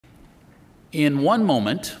In one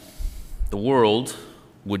moment, the world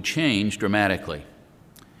would change dramatically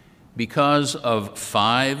because of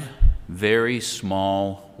 5 very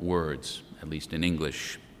small words, at least in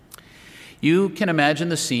English. You can imagine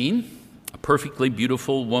the scene: a perfectly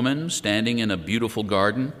beautiful woman standing in a beautiful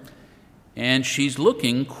garden, and she's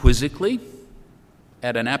looking quizzically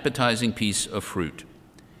at an appetizing piece of fruit.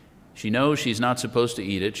 She knows she's not supposed to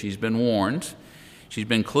eat it. She's been warned. She's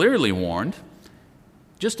been clearly warned.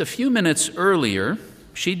 Just a few minutes earlier,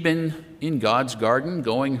 she'd been in God's garden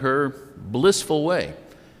going her blissful way,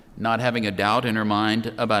 not having a doubt in her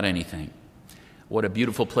mind about anything. What a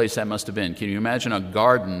beautiful place that must have been. Can you imagine a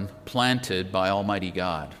garden planted by Almighty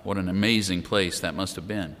God? What an amazing place that must have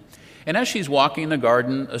been. And as she's walking in the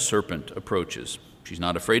garden, a serpent approaches. She's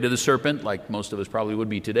not afraid of the serpent, like most of us probably would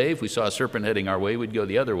be today. If we saw a serpent heading our way, we'd go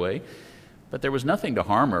the other way. But there was nothing to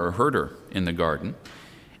harm her or hurt her in the garden.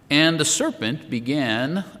 And the serpent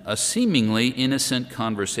began a seemingly innocent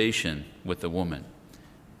conversation with the woman.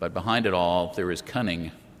 But behind it all, there is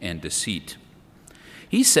cunning and deceit.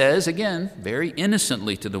 He says, again, very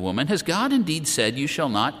innocently to the woman, "Has God indeed said you shall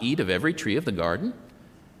not eat of every tree of the garden?"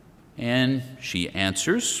 And she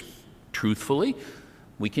answers truthfully,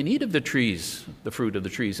 "We can eat of the fruit of the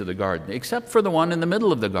trees of the garden, except for the one in the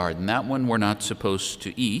middle of the garden. That one we're not supposed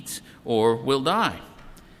to eat, or we'll die."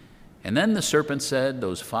 And then the serpent said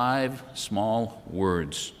those 5 small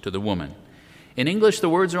words to the woman. In English, the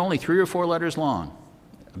words are only 3 or 4 letters long.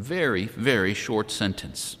 A very, very short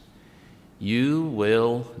sentence. "You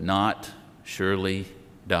will not surely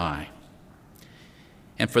die."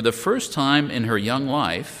 And for the first time in her young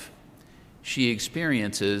life, she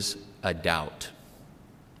experiences a doubt.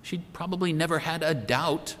 She'd probably never had a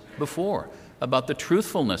doubt before about the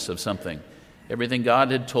truthfulness of something. Everything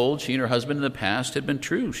God had told she and her husband in the past had been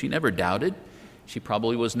true. She never doubted. She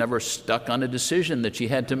probably was never stuck on a decision that she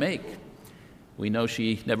had to make. We know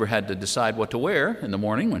she never had to decide what to wear in the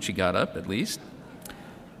morning when she got up, at least.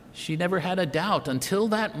 She never had a doubt until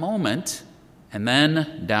that moment, and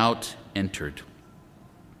then doubt entered.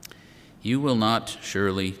 "You will not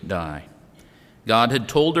surely die." God had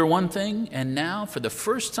told her one thing, and now, for the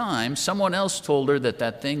first time, someone else told her that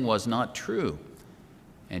that thing was not true.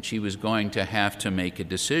 And she was going to have to make a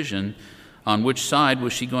decision on which side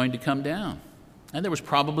was she going to come down. And there was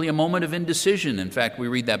probably a moment of indecision. In fact, we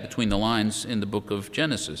read that between the lines in the book of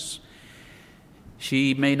Genesis.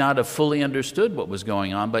 She may not have fully understood what was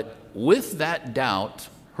going on, but with that doubt,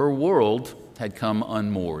 her world had come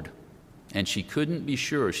unmoored. And she couldn't be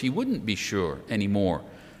sure, she wouldn't be sure anymore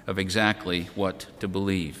of exactly what to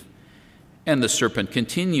believe. And the serpent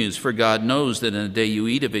continues, "For God knows that in the day you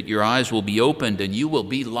eat of it, your eyes will be opened, and you will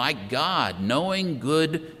be like God, knowing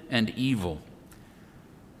good and evil."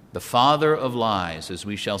 The father of lies, as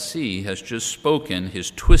we shall see, has just spoken his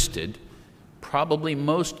twisted, probably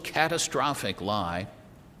most catastrophic lie,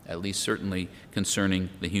 at least certainly concerning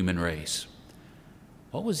the human race.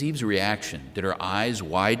 What was Eve's reaction? Did her eyes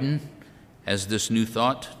widen as this new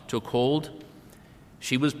thought took hold?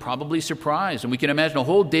 She was probably surprised, and we can imagine a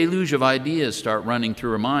whole deluge of ideas start running through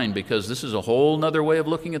her mind, because this is a whole other way of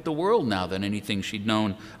looking at the world now than anything she'd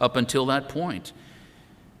known up until that point.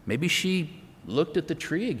 Maybe she looked at the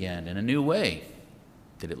tree again in a new way.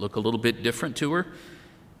 Did it look a little bit different to her?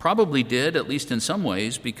 Probably did, at least in some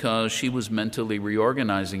ways, because she was mentally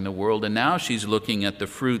reorganizing the world, and now she's looking at the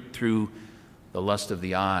fruit through the lust of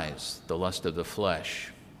the eyes, the lust of the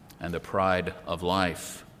flesh, and the pride of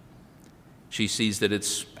life. She sees that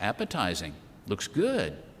it's appetizing, looks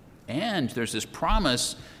good, and there's this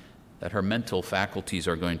promise that her mental faculties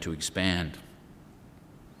are going to expand.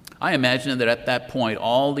 I imagine that at that point,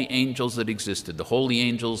 all the angels that existed, the holy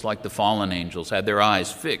angels like the fallen angels, had their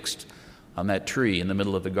eyes fixed on that tree in the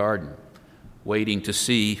middle of the garden, waiting to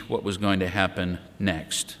see what was going to happen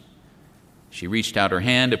next. She reached out her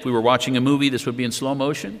hand. If we were watching a movie, this would be in slow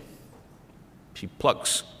motion. She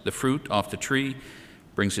plucks the fruit off the tree,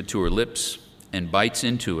 brings it to her lips, and bites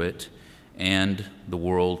into it, and the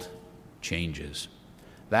world changes.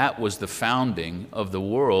 That was the founding of the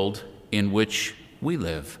world in which we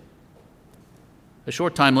live. A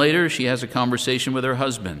short time later, she has a conversation with her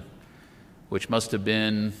husband, which must have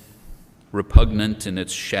been repugnant in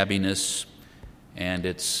its shabbiness and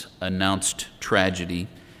its announced tragedy,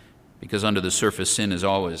 because under the surface, sin is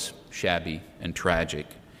always shabby and tragic.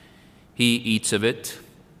 He eats of it,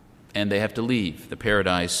 and they have to leave the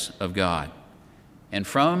paradise of God. And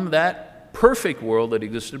from that perfect world that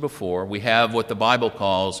existed before, we have what the Bible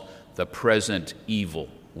calls the present evil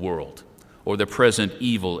world, or the present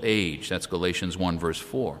evil age. That's Galatians 1, verse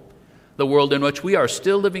 4. The world in which we are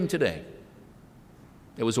still living today.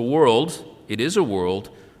 It is a world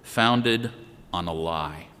founded on a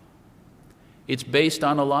lie. It's based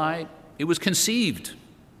on a lie. It was conceived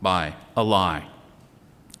by a lie.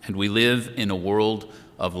 And we live in a world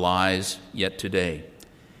of lies yet today.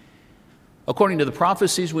 According to the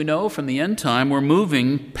prophecies we know from the end time, we're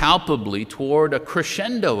moving palpably toward a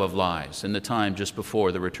crescendo of lies in the time just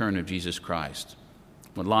before the return of Jesus Christ,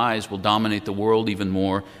 when lies will dominate the world even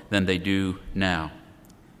more than they do now.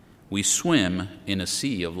 We swim in a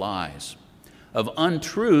sea of lies, of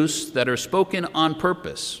untruths that are spoken on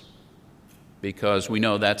purpose, because we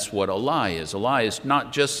know that's what a lie is. A lie is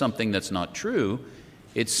not just something that's not true.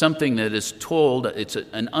 It's something that is told, it's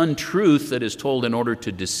an untruth that is told in order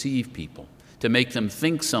to deceive people, to make them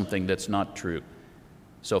think something that's not true.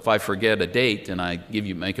 So if I forget a date and I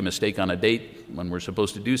make a mistake on a date when we're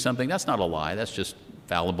supposed to do something, that's not a lie. That's just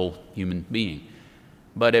fallible human being.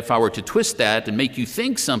 But if I were to twist that and make you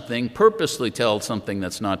think something, purposely tell something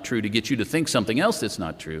that's not true to get you to think something else that's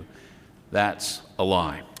not true, that's a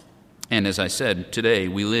lie. And as I said, today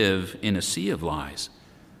we live in a sea of lies.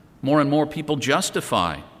 More and more people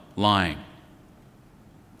justify lying.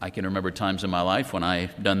 I can remember times in my life when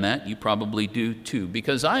I've done that. You probably do too.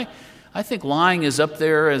 Because I think lying is up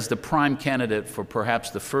there as the prime candidate for perhaps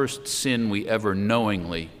the first sin we ever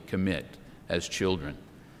knowingly commit as children.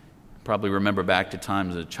 Probably remember back to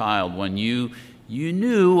times as a child when you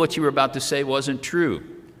knew what you were about to say wasn't true.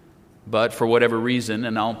 But for whatever reason,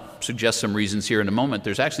 and I'll suggest some reasons here in a moment,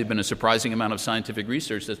 there's actually been a surprising amount of scientific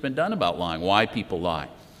research that's been done about lying, why people lie,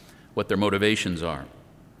 what their motivations are.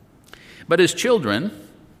 But as children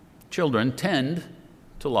tend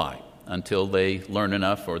to lie until they learn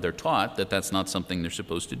enough or they're taught that that's not something they're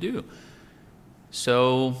supposed to do.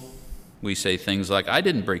 So we say things like, I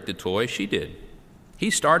didn't break the toy, she did. He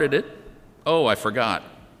started it. Oh, I forgot.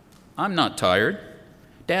 I'm not tired.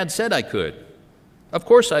 Dad said I could. Of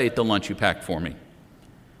course I ate the lunch you packed for me.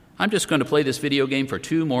 I'm just going to play this video game for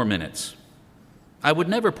 2 more minutes. I would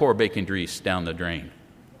never pour bacon grease down the drain.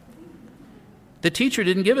 The teacher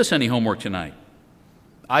didn't give us any homework tonight.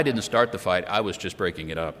 I didn't start the fight. I was just breaking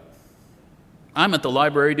it up. I'm at the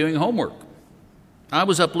library doing homework. I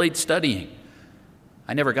was up late studying.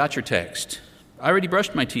 I never got your text. I already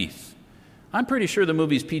brushed my teeth. I'm pretty sure the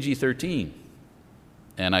movie's PG-13.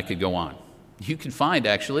 And I could go on. You can find,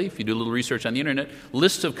 actually, if you do a little research on the internet,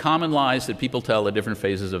 lists of common lies that people tell at different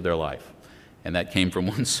phases of their life. And that came from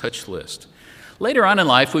one such list. Later on in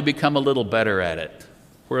life, we become a little better at it.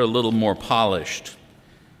 We're a little more polished.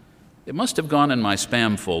 It must have gone in my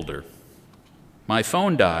spam folder. My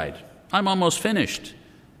phone died. I'm almost finished.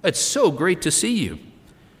 It's so great to see you.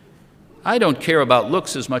 I don't care about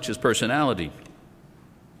looks as much as personality.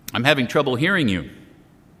 I'm having trouble hearing you.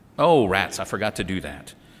 Oh, rats, I forgot to do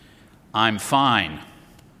that. I'm fine.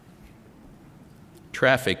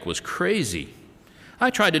 Traffic was crazy. I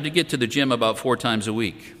tried to get to the gym about 4 times a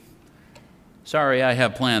week. Sorry, I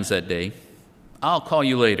have plans that day. I'll call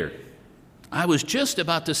you later. I was just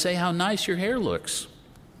about to say how nice your hair looks.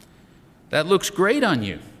 That looks great on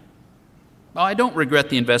you. Oh, I don't regret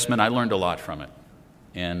the investment. I learned a lot from it.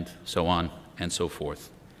 And so on and so forth.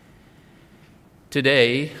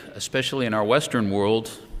 Today, especially in our Western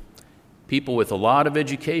world, people with a lot of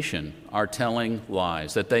education are telling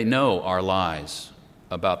lies, that they know are lies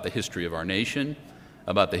about the history of our nation,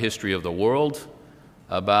 about the history of the world,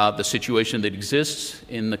 about the situation that exists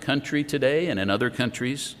in the country today and in other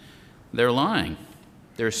countries. They're lying.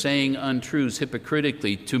 They're saying untruths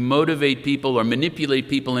hypocritically to motivate people or manipulate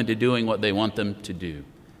people into doing what they want them to do.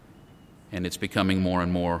 And it's becoming more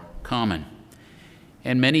and more common.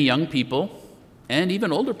 And many young people, and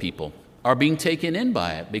even older people, are being taken in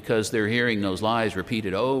by it because they're hearing those lies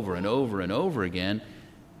repeated over and over and over again,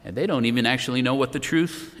 and they don't even actually know what the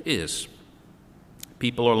truth is.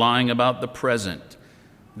 People are lying about the present.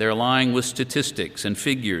 They're lying with statistics and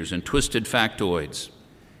figures and twisted factoids,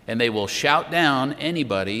 and they will shout down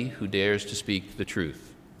anybody who dares to speak the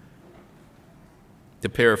truth. To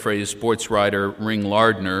paraphrase sports writer Ring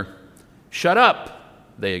Lardner, "Shut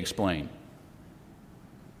up," they explain.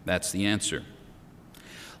 That's the answer.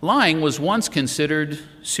 Lying was once considered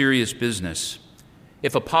serious business.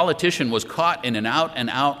 If a politician was caught in an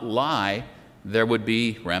out-and-out lie, there would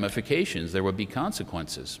be ramifications, there would be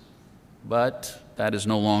consequences. But that is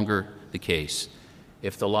no longer the case.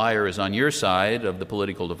 If the liar is on your side of the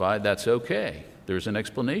political divide, that's okay. There's an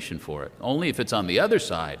explanation for it. Only if it's on the other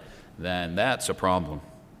side, then that's a problem.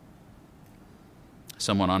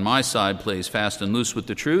 Someone on my side plays fast and loose with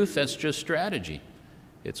the truth, that's just strategy.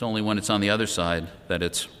 It's only when it's on the other side that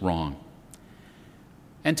it's wrong.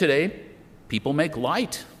 And today, people make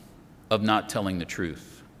light of not telling the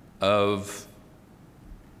truth, of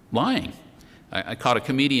lying. I caught a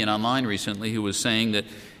comedian online recently who was saying that,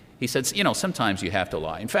 he said, sometimes you have to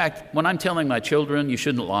lie. In fact, when I'm telling my children you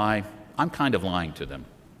shouldn't lie, I'm kind of lying to them.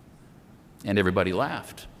 And everybody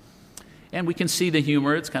laughed. And we can see the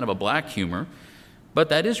humor. It's kind of a black humor. But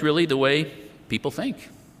that is really the way people think.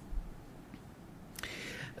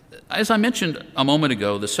 As I mentioned a moment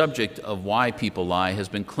ago, the subject of why people lie has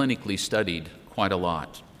been clinically studied quite a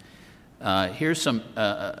lot. Here's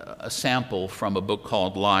a sample from a book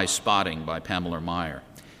called Lie Spotting by Pamela Meyer.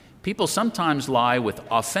 People sometimes lie with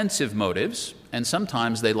offensive motives, and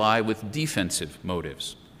sometimes they lie with defensive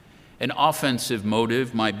motives. An offensive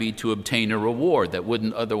motive might be to obtain a reward that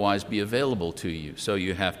wouldn't otherwise be available to you, so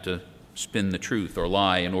you have to spin the truth or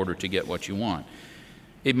lie in order to get what you want.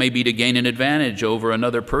 It may be to gain an advantage over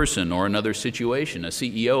another person or another situation. A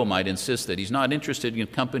CEO might insist that he's not interested in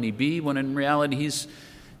company B when in reality he's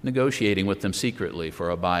negotiating with them secretly for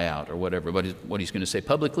a buyout or whatever. But what he's going to say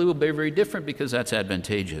publicly will be very different because that's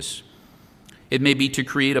advantageous. It may be to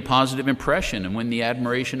create a positive impression and win the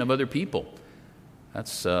admiration of other people.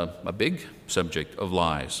 That's a big subject of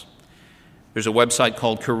lies. There's a website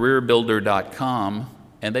called careerbuilder.com,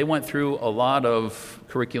 and they went through a lot of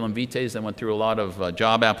curriculum vitae, they went through a lot of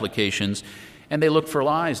job applications, and they looked for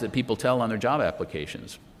lies that people tell on their job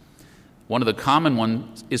applications. One of the common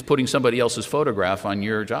ones is putting somebody else's photograph on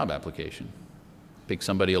your job application. Pick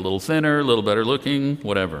somebody a little thinner, a little better looking,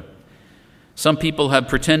 whatever. Some people have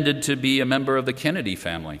pretended to be a member of the Kennedy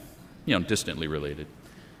family, distantly related.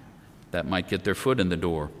 That might get their foot in the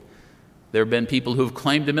door. There have been people who've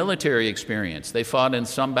claimed a military experience. They fought in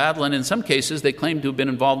some battle, and in some cases they claimed to have been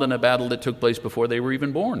involved in a battle that took place before they were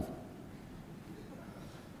even born.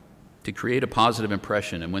 To create a positive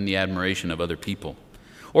impression and win the admiration of other people.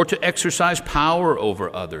 Or to exercise power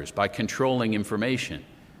over others by controlling information.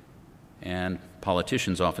 And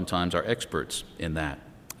politicians oftentimes are experts in that.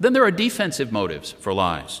 Then there are defensive motives for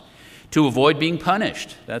lies. To avoid being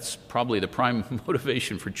punished. That's probably the prime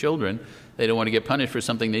motivation for children. They don't want to get punished for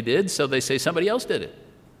something they did, so they say somebody else did it.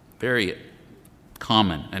 Very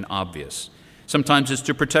common and obvious. Sometimes it's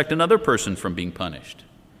to protect another person from being punished.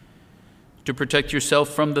 To protect yourself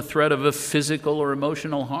from the threat of a physical or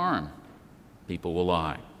emotional harm. People will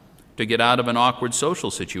lie. To get out of an awkward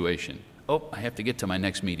social situation. Oh, I have to get to my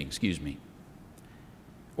next meeting, excuse me.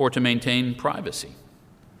 Or to maintain privacy.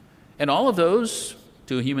 And all of those,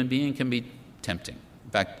 to a human being, can be tempting.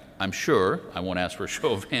 In fact, I'm sure, I won't ask for a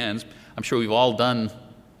show of hands, I'm sure we've all done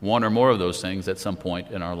one or more of those things at some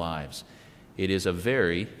point in our lives. It is a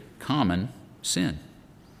very common sin.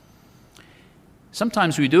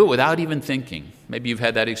 Sometimes we do it without even thinking. Maybe you've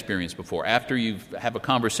had that experience before. After you have a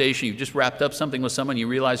conversation, you've just wrapped up something with someone, you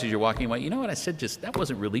realize as you're walking away, what I said that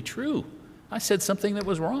wasn't really true. I said something that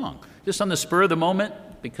was wrong. Just on the spur of the moment,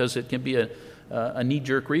 because it can be a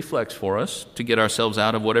knee-jerk reflex for us to get ourselves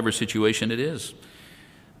out of whatever situation it is.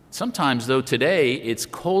 Sometimes, though, today, it's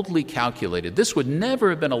coldly calculated. This would never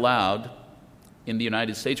have been allowed in the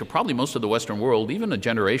United States, or probably most of the Western world, even a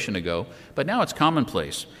generation ago, but now it's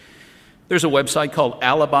commonplace. There's a website called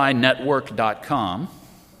alibinetwork.com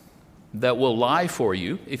that will lie for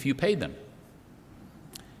you if you pay them.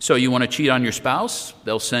 So you want to cheat on your spouse?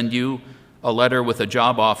 They'll send you a letter with a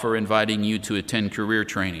job offer inviting you to attend career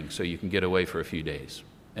training so you can get away for a few days,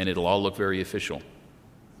 and it'll all look very official.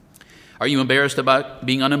 Are you embarrassed about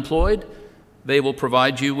being unemployed? They will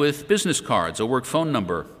provide you with business cards, a work phone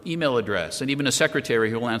number, email address, and even a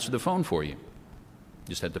secretary who will answer the phone for you. You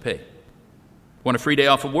just have to pay. Want a free day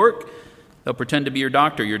off of work? They'll pretend to be your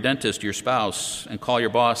doctor, your dentist, your spouse, and call your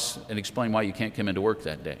boss and explain why you can't come into work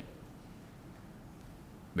that day.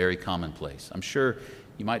 Very commonplace. I'm sure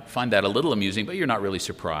you might find that a little amusing, but you're not really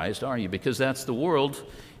surprised, are you? Because that's the world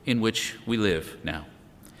in which we live now.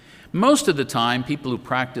 Most of the time, people who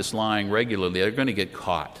practice lying regularly are going to get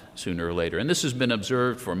caught sooner or later, and this has been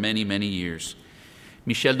observed for many, many years.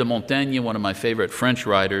 Michel de Montaigne, one of my favorite French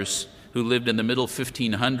writers, who lived in the middle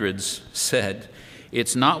 1500s, said,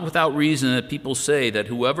 "It's not without reason that people say that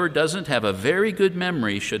whoever doesn't have a very good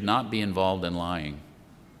memory should not be involved in lying."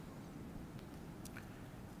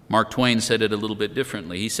 Mark Twain said it a little bit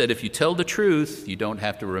differently. He said, "If you tell the truth, you don't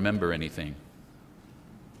have to remember anything."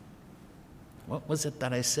 What was it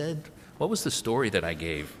that I said? What was the story that I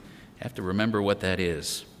gave? I have to remember what that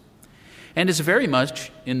is. And it's very much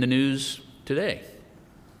in the news today.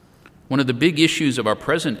 One of the big issues of our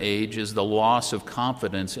present age is the loss of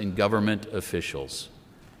confidence in government officials.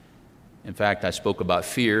 In fact, I spoke about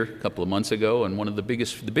fear a couple of months ago, and one of the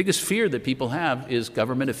biggest fear that people have is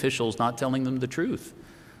government officials not telling them the truth.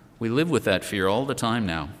 We live with that fear all the time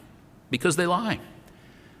now because they lie.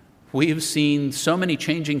 We have seen so many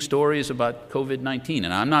changing stories about COVID-19,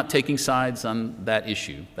 and I'm not taking sides on that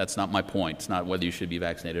issue. That's not my point. It's not whether you should be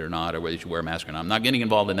vaccinated or not, or whether you should wear a mask or not. I'm not getting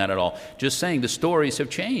involved in that at all. Just saying the stories have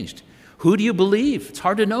changed. Who do you believe? It's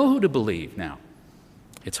hard to know who to believe now.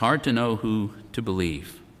 It's hard to know who to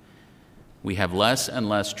believe. We have less and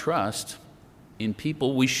less trust in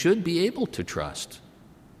people we should be able to trust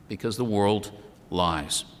because the world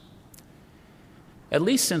lies. At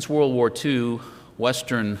least since World War II,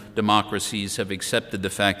 Western democracies have accepted the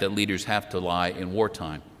fact that leaders have to lie in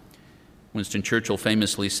wartime. Winston Churchill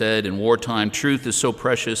famously said, "In wartime, truth is so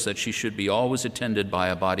precious that she should be always attended by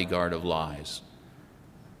a bodyguard of lies."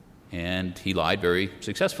 And he lied very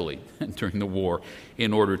successfully during the war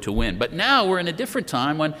in order to win. But now we're in a different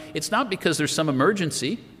time when it's not because there's some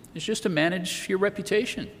emergency, it's just to manage your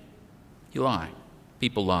reputation. You lie.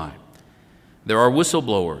 People lie. There are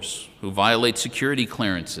whistleblowers who violate security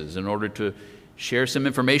clearances in order to share some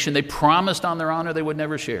information they promised on their honor they would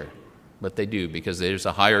never share, but they do because there's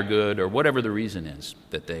a higher good or whatever the reason is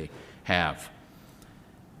that they have.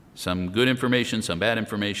 Some good information, some bad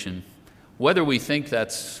information. Whether we think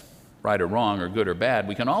that's right or wrong or good or bad,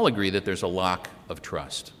 we can all agree that there's a lack of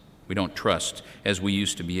trust. We don't trust as we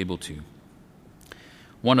used to be able to.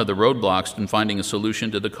 One of the roadblocks in finding a solution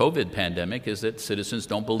to the COVID pandemic is that citizens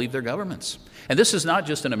don't believe their governments. And this is not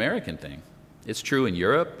just an American thing. It's true in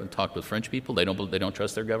Europe. I talked with French people. They don't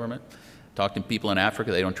trust their government. Talked to people in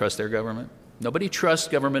Africa. They don't trust their government. Nobody trusts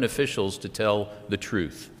government officials to tell the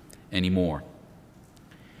truth anymore.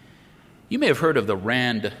 You may have heard of the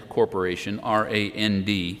RAND Corporation,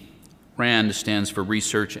 R-A-N-D. RAND stands for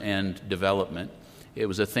Research and Development. It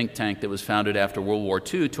was a think tank that was founded after World War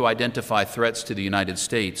II to identify threats to the United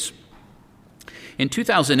States. In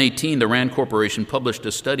 2018, the RAND Corporation published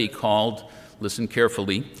a study called, listen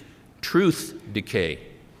carefully, Truth Decay.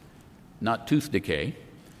 Not tooth decay.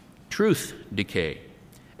 Truth Decay.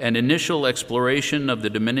 An initial exploration of the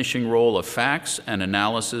diminishing role of facts and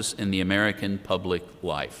analysis in the American public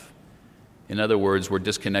life. In other words, we're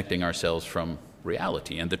disconnecting ourselves from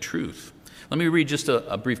reality and the truth. Let me read just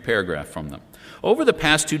a brief paragraph from them. Over the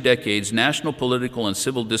past 2 decades, national political and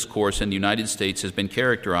civil discourse in the United States has been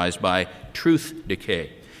characterized by truth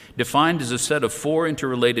decay, defined as a set of 4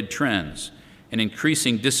 interrelated trends: an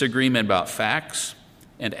increasing disagreement about facts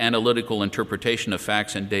and analytical interpretation of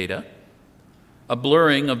facts and data, a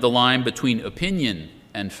blurring of the line between opinion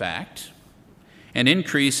and fact, an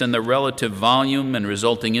increase in the relative volume and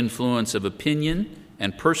resulting influence of opinion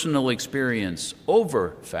and personal experience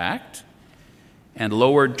over fact, and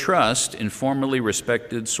lowered trust in formerly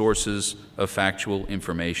respected sources of factual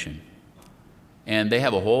information. And they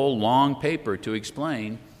have a whole long paper to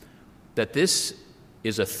explain that this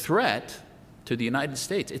is a threat to the United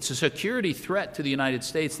States. It's a security threat to the United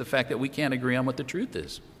States, the fact that we can't agree on what the truth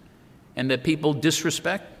is, and that people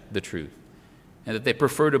disrespect the truth, and that they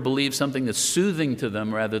prefer to believe something that's soothing to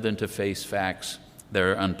them rather than to face facts that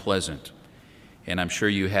are unpleasant. And I'm sure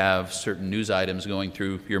you have certain news items going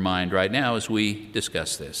through your mind right now as we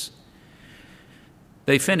discuss this.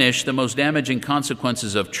 They finish, the most damaging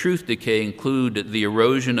consequences of truth decay include the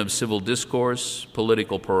erosion of civil discourse,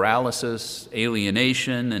 political paralysis,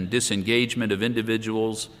 alienation, and disengagement of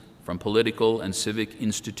individuals from political and civic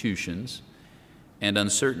institutions, and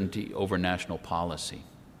uncertainty over national policy.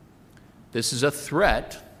 This is a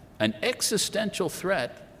threat, an existential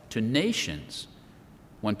threat to nations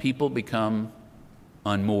when people become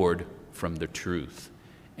unmoored from the truth,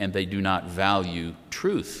 and they do not value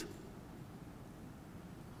truth.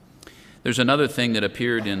 There's another thing that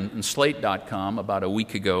appeared in Slate.com about a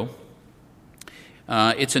week ago.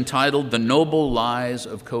 It's entitled, "The Noble Lies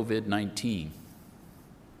of COVID-19."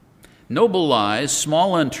 Noble lies,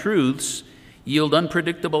 small untruths, yield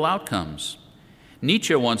unpredictable outcomes.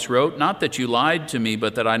 Nietzsche once wrote, "Not that you lied to me,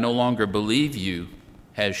 but that I no longer believe you,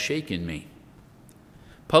 has shaken me."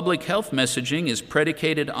 Public health messaging is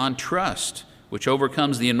predicated on trust, which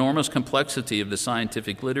overcomes the enormous complexity of the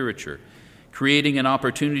scientific literature, creating an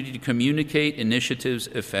opportunity to communicate initiatives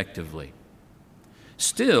effectively.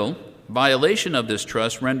 Still, violation of this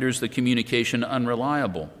trust renders the communication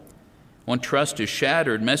unreliable. When trust is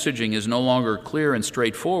shattered, messaging is no longer clear and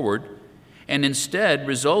straightforward, and instead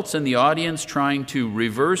results in the audience trying to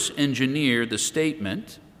reverse engineer the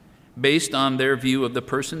statement based on their view of the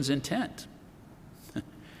person's intent.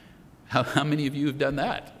 How many of you have done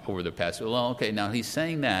that over the past? Well, okay, now he's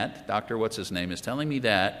saying that, Dr. What's-his-name is telling me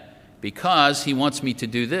that because he wants me to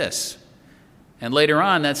do this. And later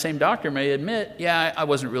on, that same doctor may admit, yeah, I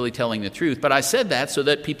wasn't really telling the truth, but I said that so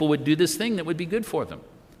that people would do this thing that would be good for them.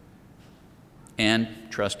 And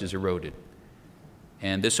trust is eroded.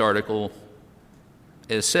 And this article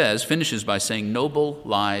finishes by saying, noble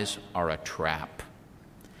lies are a trap.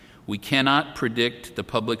 We cannot predict the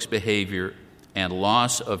public's behavior, and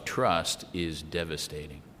loss of trust is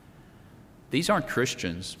devastating. These aren't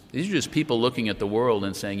Christians. These are just people looking at the world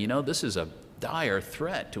and saying, this is a dire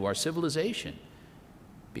threat to our civilization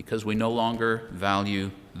because we no longer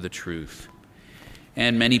value the truth.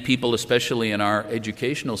 And many people, especially in our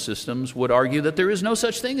educational systems, would argue that there is no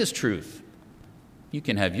such thing as truth. You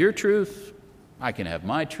can have your truth, I can have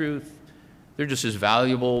my truth. They're just as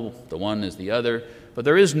valuable, the one as the other. But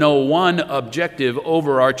there is no one objective,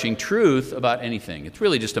 overarching truth about anything. It's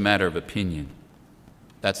really just a matter of opinion.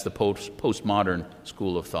 That's the postmodern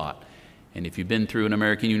school of thought. And if you've been through an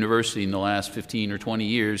American university in the last 15 or 20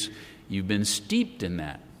 years, you've been steeped in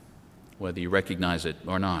that, whether you recognize it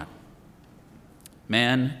or not.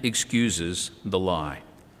 Man excuses the lie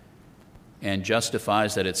and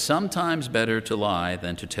justifies that it's sometimes better to lie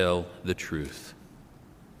than to tell the truth.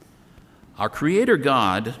 Our Creator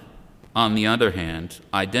God, on the other hand,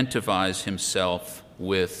 identifies himself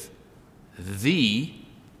with the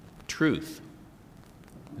truth.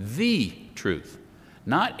 The truth.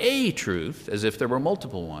 Not a truth, as if there were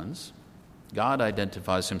multiple ones. God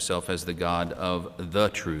identifies himself as the God of the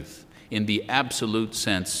truth, in the absolute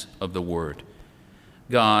sense of the word.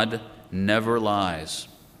 God never lies.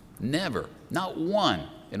 Never. Not one.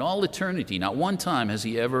 In all eternity, not one time has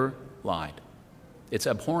he ever lied. It's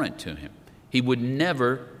abhorrent to him. He would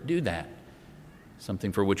never do that.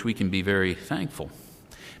 Something for which we can be very thankful.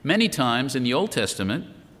 Many times in the Old Testament,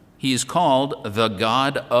 he is called the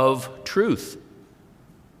God of truth.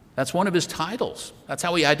 That's one of his titles. That's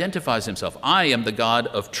how he identifies himself. I am the God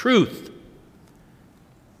of truth.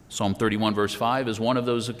 Psalm 31 verse 5 is one of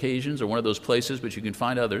those occasions or one of those places, but you can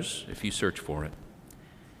find others if you search for it.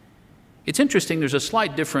 It's interesting, there's a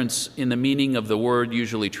slight difference in the meaning of the word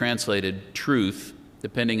usually translated truth,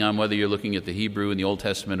 depending on whether you're looking at the Hebrew in the Old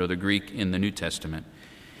Testament or the Greek in the New Testament.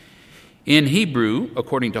 In Hebrew,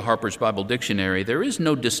 according to Harper's Bible Dictionary, there is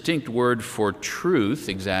no distinct word for truth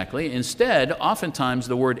exactly. Instead, oftentimes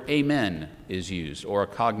the word amen is used, or a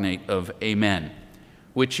cognate of amen,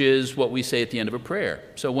 which is what we say at the end of a prayer.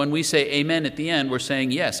 So when we say amen at the end, we're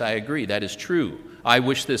saying, yes, I agree, that is true. I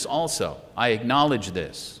wish this also. I acknowledge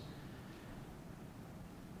this.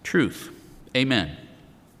 Truth. Amen.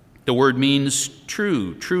 The word means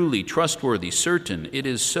true, truly, trustworthy, certain. It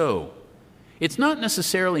is so. It's not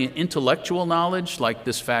necessarily an intellectual knowledge, like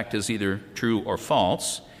this fact is either true or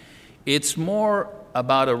false. It's more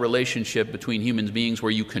about a relationship between human beings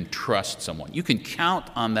where you can trust someone. You can count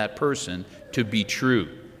on that person to be true.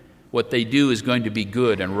 What they do is going to be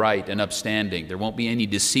good and right and upstanding. There won't be any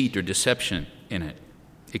deceit or deception in it.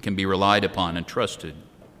 It can be relied upon and trusted.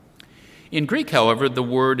 In Greek, however, the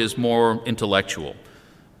word is more intellectual.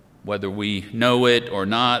 Whether we know it or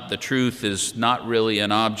not, the truth is not really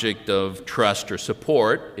an object of trust or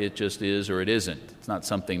support. It just is or it isn't. It's not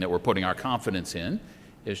something that we're putting our confidence in.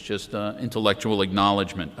 It's just an intellectual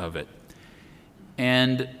acknowledgement of it.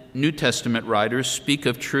 And New Testament writers speak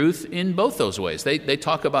of truth in both those ways. They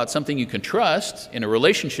talk about something you can trust in a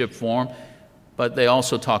relationship form, but they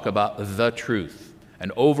also talk about the truth,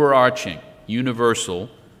 an overarching, universal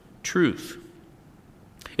truth.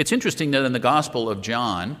 It's interesting that in the Gospel of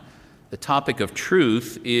John, the topic of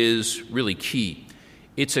truth is really key.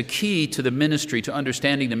 It's a key to the ministry, to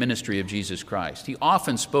understanding the ministry of Jesus Christ. He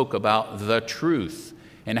often spoke about the truth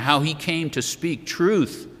and how he came to speak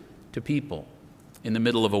truth to people in the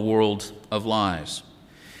middle of a world of lies.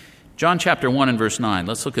 John chapter 1 and verse 9.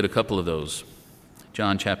 Let's look at a couple of those.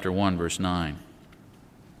 John chapter 1, verse 9.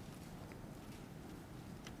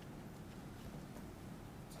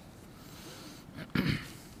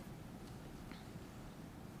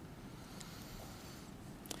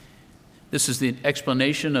 This is the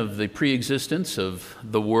explanation of the preexistence of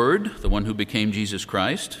the Word, the one who became Jesus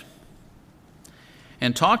Christ,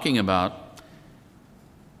 and talking about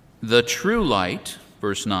the true light,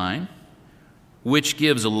 verse 9, which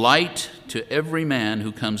gives light to every man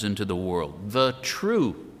who comes into the world. The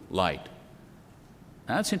true light.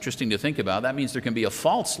 Now, that's interesting to think about. That means there can be a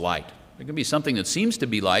false light. There can be something that seems to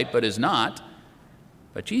be light but is not.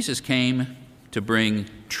 But Jesus came to bring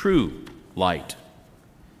true light.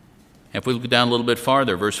 If we look down a little bit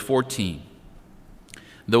farther, verse 14.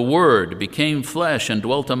 The Word became flesh and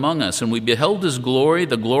dwelt among us, and we beheld his glory,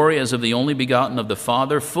 the glory as of the only begotten of the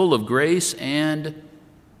Father, full of grace and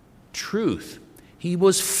truth. He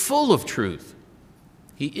was full of truth.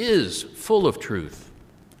 He is full of truth.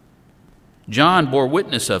 John bore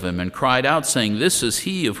witness of him and cried out, saying, This is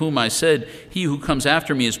he of whom I said, He who comes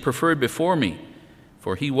after me is preferred before me,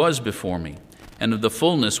 for he was before me. And of the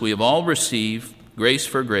fullness we have all received grace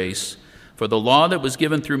for grace. For the law that was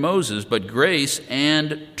given through Moses, but grace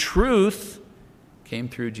and truth came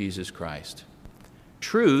through Jesus Christ.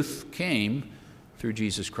 Truth came through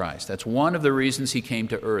Jesus Christ. That's one of the reasons he came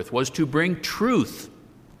to earth, was to bring truth.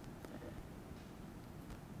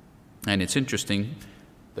 And it's interesting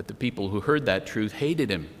that the people who heard that truth hated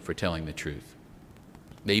him for telling the truth.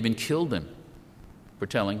 They even killed him for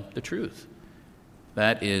telling the truth.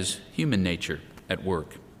 That is human nature at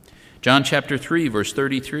work. John chapter 3, verse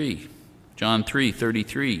 33. John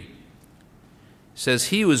 3:33 says,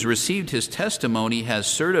 "He who has received his testimony has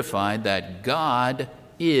certified that God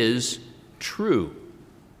is true."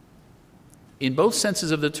 In both senses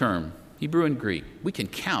of the term, Hebrew and Greek, we can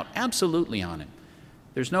count absolutely on him.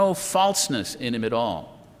 There's no falseness in him at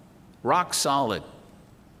all. Rock solid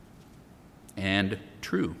and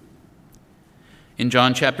true. In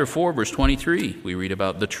John chapter 4, verse 23, we read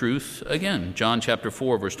about the truth again. John chapter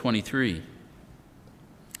 4, verse 23.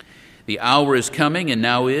 "The hour is coming, and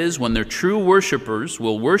now is, when the true worshipers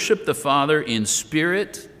will worship the Father in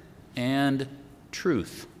spirit and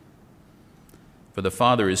truth. For the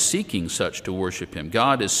Father is seeking such to worship him.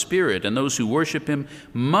 God is spirit, and those who worship him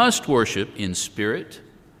must worship in spirit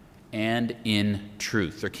and in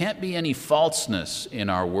truth." There can't be any falseness in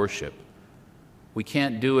our worship. We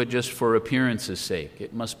can't do it just for appearance's sake.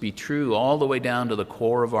 It must be true all the way down to the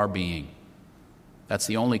core of our being. That's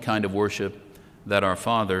the only kind of worship that our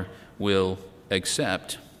Father will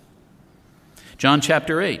accept. John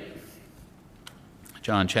chapter 8.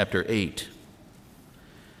 John chapter 8.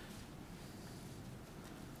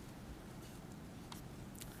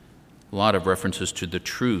 A lot of references to the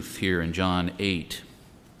truth here in John 8.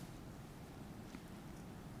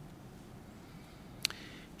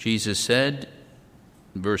 Jesus said,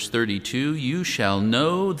 verse 32, "You shall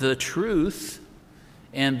know the truth,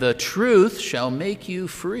 and the truth shall make you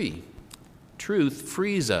free." Truth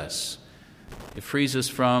frees us. It frees us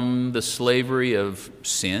from the slavery of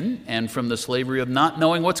sin and from the slavery of not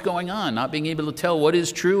knowing what's going on, not being able to tell what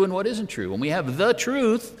is true and what isn't true. When we have the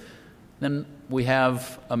truth, then we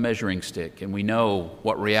have a measuring stick and we know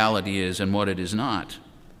what reality is and what it is not.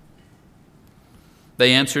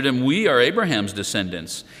 They answered him, "We are Abraham's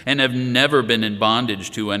descendants and have never been in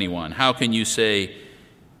bondage to anyone. How can you say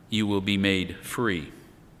you will be made free?"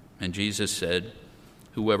 And Jesus said,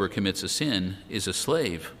 "Whoever commits a sin is a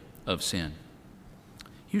slave of sin.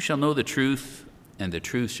 You shall know the truth, and the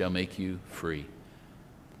truth shall make you free."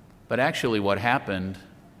 But actually what happened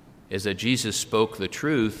is that Jesus spoke the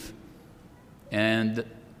truth, and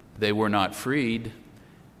they were not freed.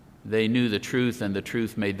 They knew the truth, and the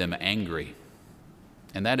truth made them angry.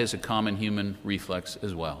 And that is a common human reflex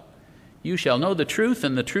as well. You shall know the truth,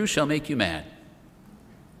 and the truth shall make you mad.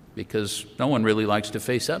 Because no one really likes to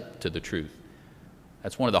face up to the truth.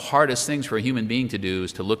 That's one of the hardest things for a human being to do,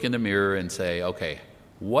 is to look in the mirror and say, okay,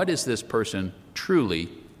 what is this person truly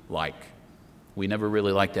like? We never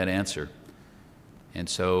really like that answer. And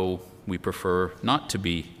so we prefer not to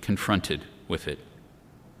be confronted with it.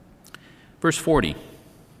 Verse 40.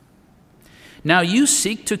 "Now you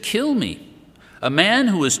seek to kill me, a man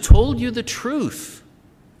who has told you the truth,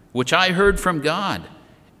 which I heard from God."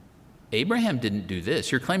 Abraham didn't do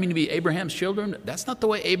this. You're claiming to be Abraham's children? That's not the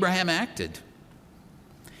way Abraham acted.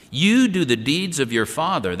 "You do the deeds of your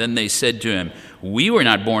father." Then they said to him, "We were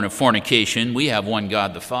not born of fornication. We have one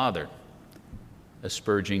God, the Father."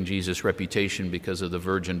 Asperging Jesus' reputation because of the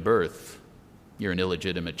virgin birth. "You're an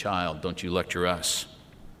illegitimate child. Don't you lecture us."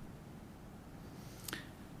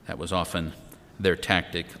 That was often their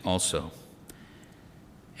tactic also.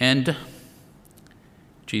 And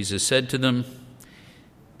Jesus said to them,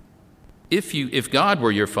 If God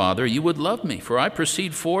were your father, you would love me, for I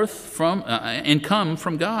proceed forth from and come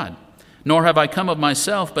from God. Nor have I come of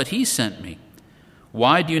myself, but he sent me.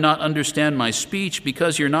 Why do you not understand my speech?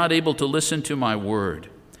 Because you're not able to listen to my word.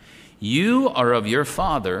 You are of your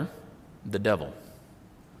father, the devil,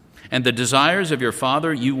 and the desires of your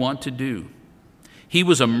father you want to do. He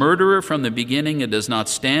was a murderer from the beginning and does not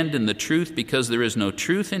stand in the truth, because there is no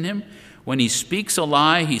truth in him. When he speaks a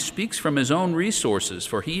lie, he speaks from his own resources,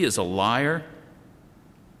 for he is a liar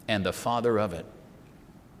and the father of it.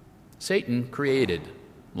 Satan created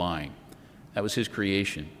lying. That was his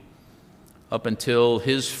creation. Up until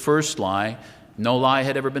his first lie, no lie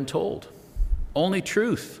had ever been told. Only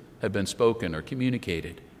truth had been spoken or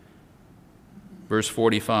communicated. Verse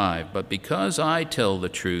 45, "But because I tell the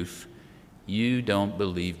truth, you don't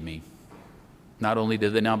believe me." Not only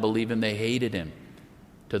did they not believe him, they hated him,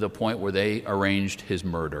 to the point where they arranged his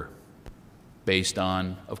murder, based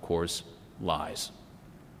on, of course, lies.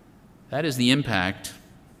 That is the impact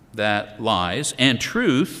that lies and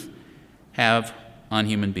truth have on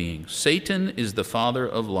human beings. Satan is the father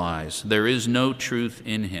of lies. There is no truth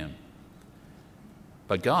in him.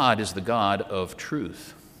 But God is the God of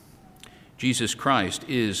truth. Jesus Christ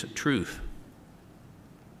is truth.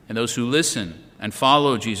 And those who listen and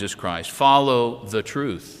follow Jesus Christ follow the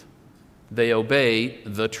truth. They obey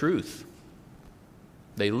the truth.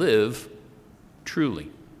 They live truly.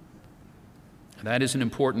 And that is an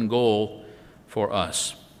important goal for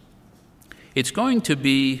us. It's going to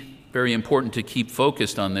be very important to keep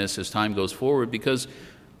focused on this as time goes forward because,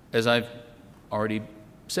 as I've already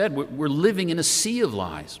said, we're living in a sea of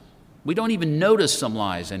lies. We don't even notice some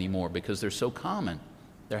lies anymore because they're so common.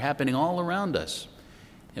 They're happening all around us.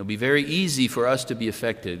 It'll be very easy for us to be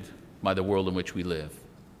affected by the world in which we live.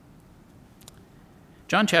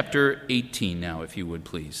 John chapter 18 now, if you would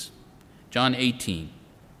please. John 18,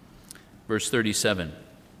 verse 37.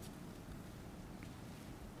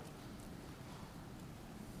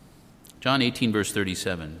 John 18, verse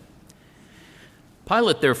 37.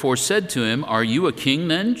 Pilate therefore said to him, "Are you a king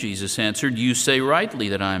then?" Jesus answered, "You say rightly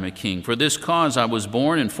that I am a king. For this cause I was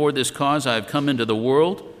born, and for this cause I have come into the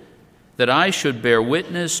world, that I should bear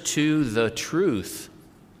witness to the truth.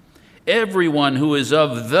 Everyone who is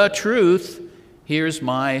of the truth hears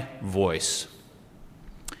my voice."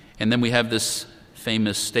 And then we have this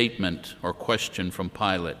famous statement or question from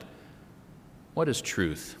Pilate. What is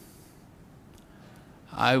truth?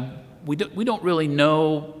 We don't really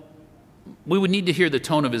know. We would need to hear the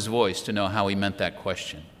tone of his voice to know how he meant that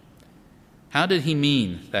question. How did he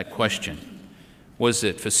mean that question? Was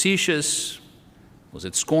it facetious? Was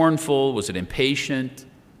it scornful? Was it impatient?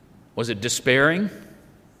 Was it despairing?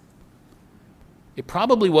 It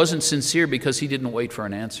probably wasn't sincere because he didn't wait for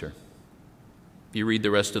an answer. If you read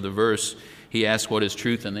the rest of the verse, he asks what is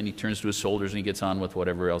truth, and then he turns to his soldiers and he gets on with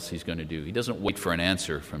whatever else he's going to do. He doesn't wait for an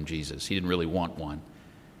answer from Jesus. He didn't really want one.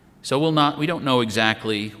 So we don't know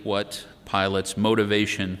exactly what Pilate's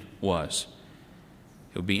motivation was.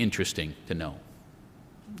 It would be interesting to know.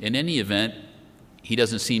 In any event, he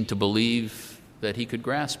doesn't seem to believe that he could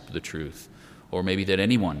grasp the truth, or maybe that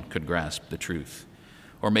anyone could grasp the truth.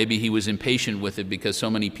 Or maybe he was impatient with it because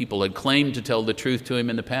so many people had claimed to tell the truth to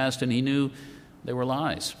him in the past and he knew they were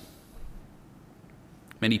lies.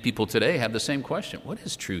 Many people today have the same question. What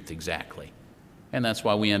is truth exactly? And that's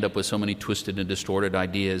why we end up with so many twisted and distorted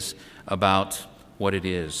ideas about what it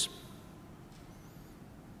is.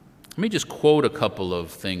 Let me just quote a couple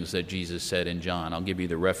of things that Jesus said in John. I'll give you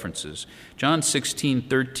the references. John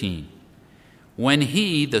 16:13. When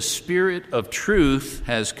he, the Spirit of truth,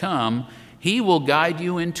 has come, he will guide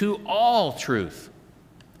you into all truth.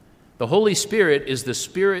 The Holy Spirit is the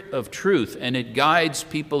Spirit of truth, and it guides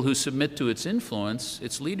people who submit to its influence,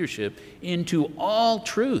 its leadership, into all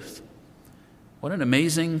truth. What an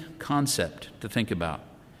amazing concept to think about.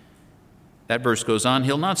 That verse goes on,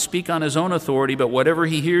 he'll not speak on his own authority, but whatever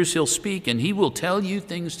he hears he'll speak, and he will tell you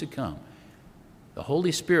things to come. The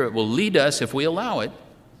Holy Spirit will lead us, if we allow it,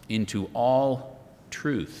 into all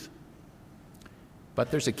truth. But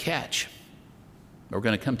there's a catch we're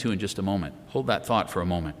going to come to in just a moment. Hold that thought for a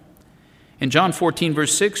moment. In John 14,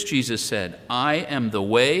 verse 6, Jesus said, "I am the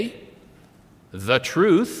way, the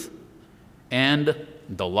truth, and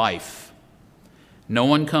the life. No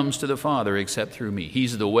one comes to the Father except through me."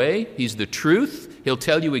 He's the way, he's the truth. He'll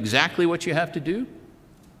tell you exactly what you have to do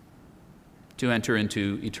to enter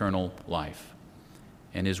into eternal life.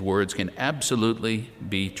 And his words can absolutely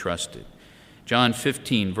be trusted. John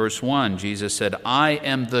 15, verse 1, Jesus said, "I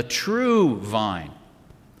am the true vine."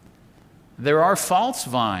 There are false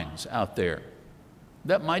vines out there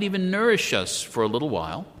that might even nourish us for a little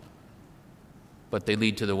while, but they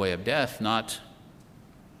lead to the way of death, not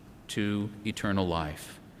to eternal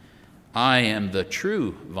life. I am the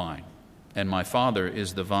true vine, and my Father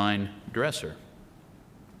is the vine dresser.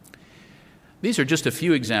 These are just a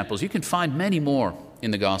few examples. You can find many more in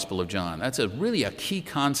the Gospel of John. That's really a key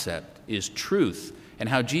concept, is truth, and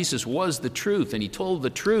how Jesus was the truth, and he told the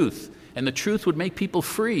truth, and the truth would make people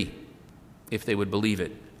free if they would believe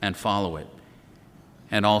it and follow it.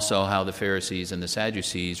 And also how the Pharisees and the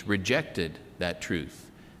Sadducees rejected that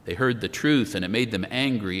truth. They heard the truth and it made them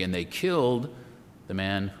angry, and they killed the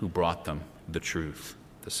man who brought them the truth,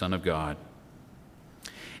 the Son of God.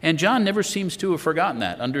 And John never seems to have forgotten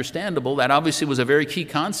that. Understandable, that obviously was a very key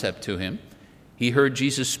concept to him. He heard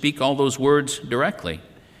Jesus speak all those words directly.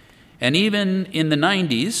 And even in the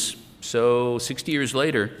 90s, so 60 years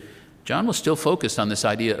later, John was still focused on this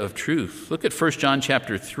idea of truth. Look at 1 John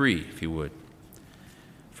chapter 3, if you would.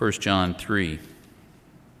 1 John 3.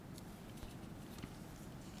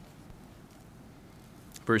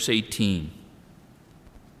 Verse 18.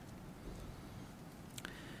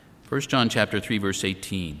 1 John chapter 3, verse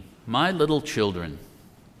 18. My little children,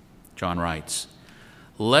 John writes,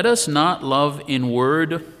 let us not love in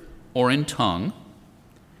word or in tongue,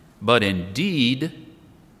 but in deed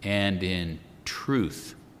and in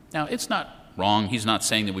truth. Now, it's not wrong. He's not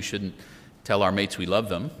saying that we shouldn't tell our mates we love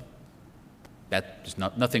them. There's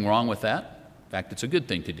nothing wrong with that. In fact, it's a good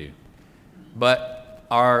thing to do. But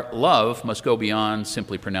our love must go beyond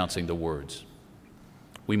simply pronouncing the words.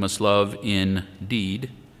 We must love in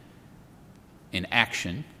deed, in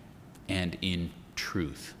action, and in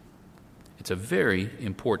truth. It's a very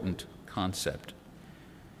important concept.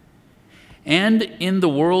 And in the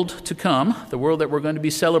world to come, the world that we're going to be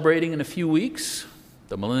celebrating in a few weeks,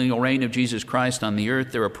 the millennial reign of Jesus Christ on the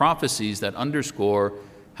earth, there are prophecies that underscore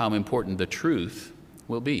how important the truth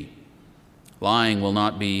will be. Lying will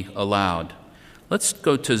not be allowed. Let's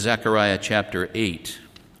go to Zechariah chapter 8.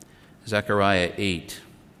 Zechariah 8.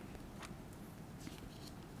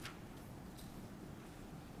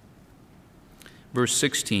 Verse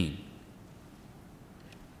 16.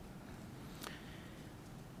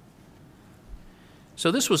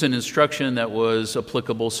 So this was an instruction that was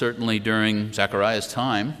applicable certainly during Zechariah's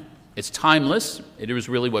time. It's timeless. It is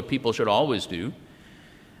really what people should always do.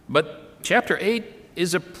 But chapter 8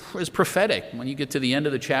 is prophetic. When you get to the end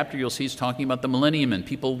of the chapter, you'll see he's talking about the millennium and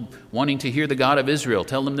people wanting to hear the God of Israel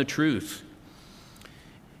tell them the truth.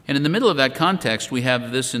 And in the middle of that context, we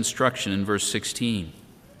have this instruction in verse 16.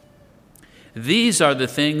 These are the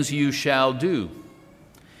things you shall do.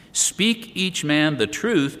 Speak each man the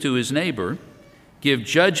truth to his neighbor. Give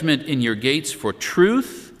judgment in your gates for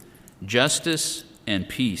truth, justice, and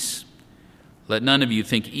peace. Let none of you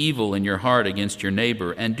think evil in your heart against your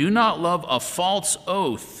neighbor, and do not love a false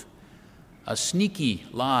oath, a sneaky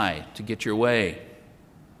lie to get your way.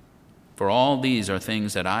 For all these are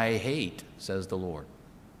things that I hate, says the Lord.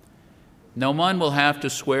 No one will have to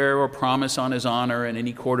swear or promise on his honor in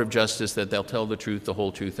any court of justice that they'll tell the truth, the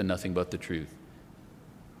whole truth, and nothing but the truth.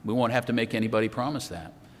 We won't have to make anybody promise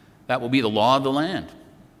that. That will be the law of the land.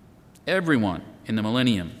 Everyone in the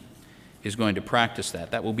millennium is going to practice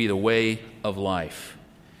that. That will be the way of life.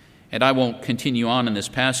 And I won't continue on in this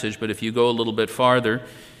passage, but if you go a little bit farther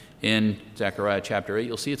in Zechariah chapter 8,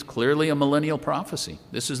 you'll see it's clearly a millennial prophecy.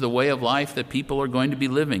 This is the way of life that people are going to be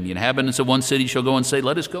living. The inhabitants of one city shall go and say,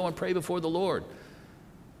 let us go and pray before the Lord.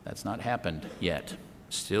 That's not happened yet.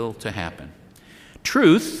 Still to happen.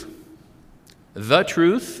 Truth, the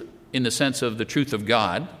truth in the sense of the truth of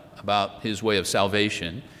God, about his way of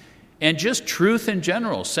salvation, and just truth in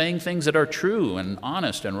general, saying things that are true and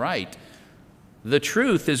honest and right. The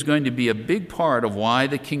truth is going to be a big part of why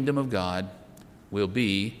the kingdom of God will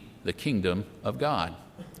be the kingdom of God,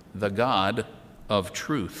 the God of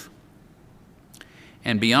truth.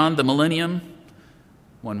 And beyond the millennium,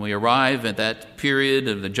 when we arrive at that period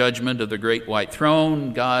of the judgment of the great white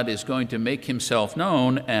throne, God is going to make himself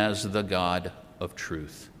known as the God of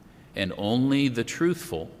truth. And only the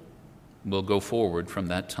truthful will go forward from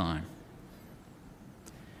that time.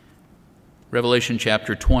 Revelation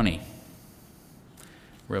chapter 20.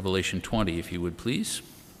 Revelation 20, if you would please.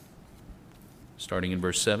 Starting in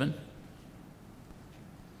verse 7.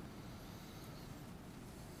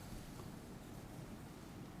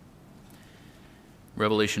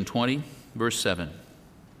 Revelation 20, verse 7.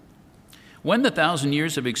 When the 1,000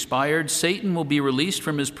 years have expired, Satan will be released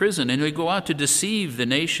from his prison, and he'll go out to deceive the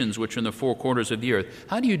nations which are in the four quarters of the earth.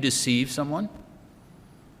 How do you deceive someone?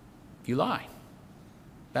 You lie.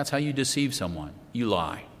 That's how you deceive someone. You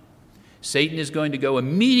lie. Satan is going to go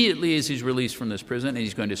immediately as he's released from this prison, and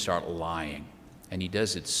he's going to start lying. And he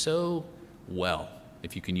does it so well,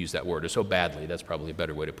 if you can use that word, or so badly. That's probably a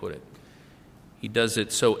better way to put it. He does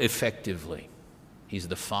it so effectively. He's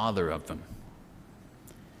the father of them.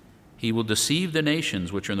 He will deceive the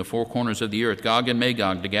nations which are in the four corners of the earth, Gog and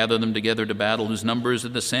Magog, to gather them together to battle, whose number is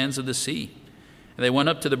as the sands of the sea. And they went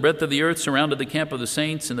up to the breadth of the earth, surrounded the camp of the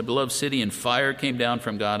saints in the beloved city, and fire came down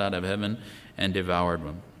from God out of heaven and devoured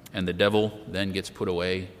them. And the devil then gets put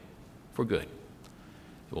away for good.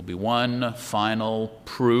 There will be one final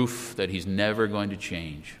proof that he's never going to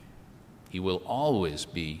change. He will always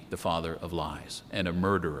be the father of lies and a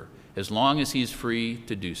murderer, as long as he's free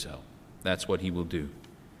to do so. That's what he will do.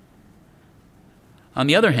 On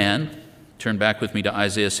the other hand, turn back with me to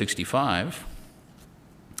Isaiah 65.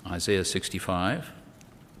 Isaiah 65.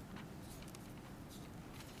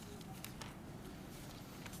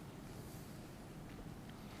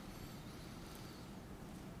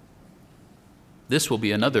 This will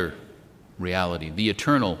be another reality, the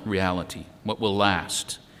eternal reality, what will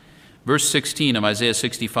last. Verse 16 of Isaiah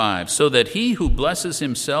 65, so that he who blesses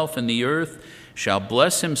himself in the earth shall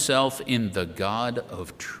bless himself in the God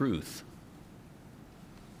of truth.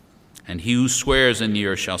 And he who swears in the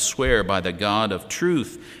earth shall swear by the God of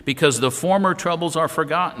truth, because the former troubles are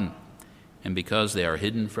forgotten, and because they are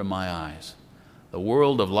hidden from my eyes. The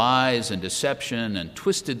world of lies and deception and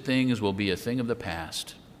twisted things will be a thing of the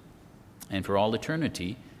past. And for all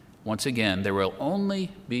eternity, once again, there will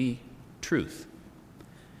only be truth.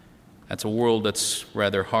 That's a world that's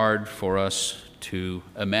rather hard for us to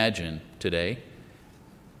imagine today.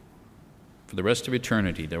 For the rest of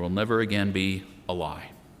eternity, there will never again be a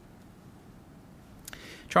lie.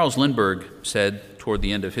 Charles Lindbergh said toward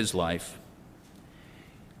the end of his life,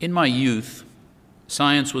 "In my youth,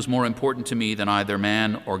 science was more important to me than either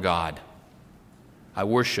man or God. I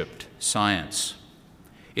worshipped science.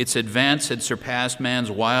 Its advance had surpassed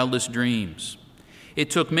man's wildest dreams. It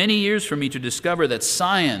took many years for me to discover that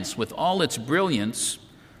science, with all its brilliance,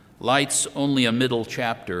 lights only a middle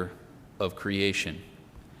chapter of creation.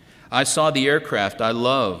 I saw the aircraft I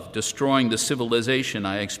loved destroying the civilization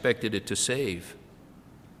I expected it to save.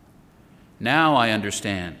 Now I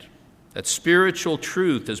understand that spiritual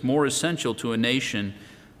truth is more essential to a nation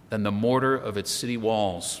than the mortar of its city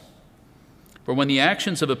walls. For when the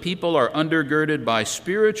actions of a people are undergirded by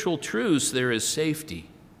spiritual truths, there is safety.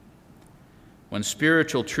 When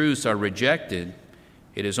spiritual truths are rejected,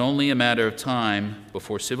 it is only a matter of time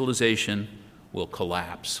before civilization will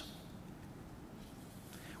collapse."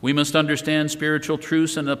 We must understand spiritual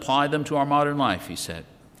truths and apply them to our modern life, he said.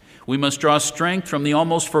 We must draw strength from the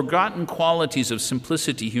almost forgotten qualities of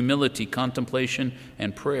simplicity, humility, contemplation,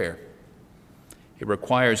 and prayer. It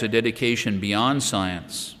requires a dedication beyond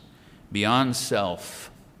science, beyond self.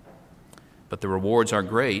 But the rewards are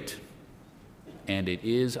great, and it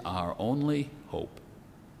is our only hope.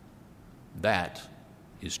 That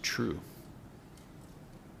is true.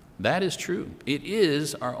 That is true. It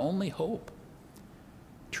is our only hope.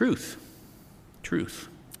 Truth,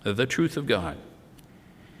 the truth of God.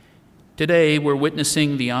 Today, we're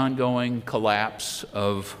witnessing the ongoing collapse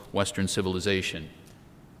of Western civilization.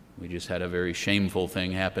 We just had a very shameful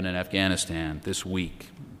thing happen in Afghanistan this week.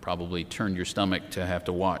 Probably turned your stomach to have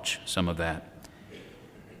to watch some of that.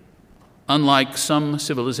 Unlike some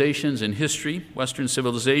civilizations in history, Western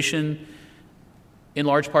civilization, in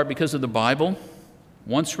large part because of the Bible,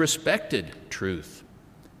 once respected truth,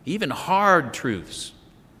 even hard truths.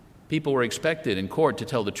 People were expected in court to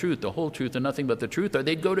tell the truth, the whole truth, and nothing but the truth, or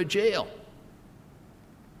they'd go to jail.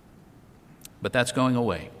 But that's going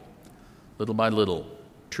away. Little by little,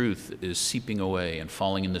 truth is seeping away and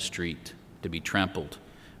falling in the street to be trampled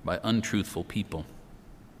by untruthful people.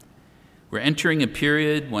 We're entering a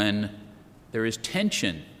period when there is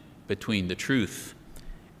tension between the truth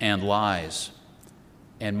and lies,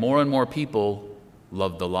 and more people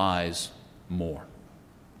love the lies more.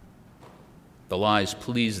 The lies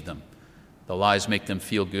please them. The lies make them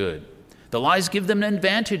feel good. The lies give them an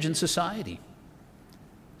advantage in society.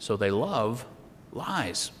 So they love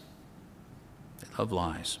lies. They love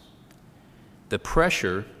lies. The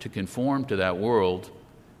pressure to conform to that world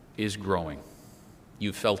is growing.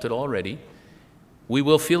 You've felt it already. We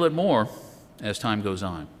will feel it more as time goes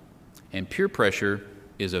on. And peer pressure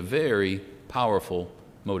is a very powerful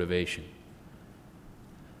motivation.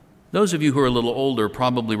 Those of you who are a little older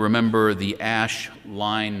probably remember the Asch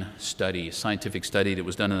line study, a scientific study that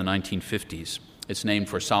was done in the 1950s. It's named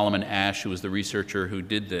for Solomon Asch, who was the researcher who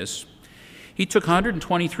did this. He took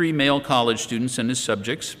 123 male college students and his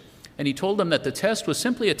subjects, and he told them that the test was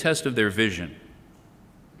simply a test of their vision.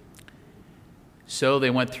 So they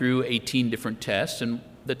went through 18 different tests, and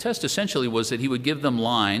the test essentially was that he would give them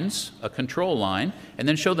lines, a control line, and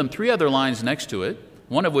then show them 3 other lines next to it,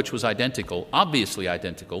 one of which was identical, obviously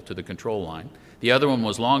identical to the control line. The other one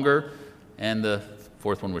was longer, and the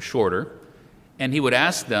 4th one was shorter. And he would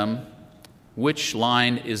ask them, which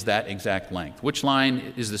line is that exact length? Which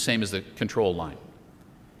line is the same as the control line?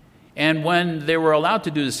 And when they were allowed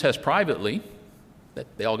to do this test privately,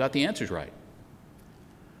 they all got the answers right.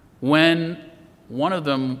 When one of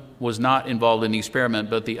them was not involved in the experiment,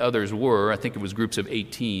 but the others were, I think it was groups of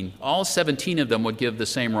 18, all 17 of them would give the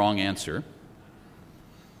same wrong answer.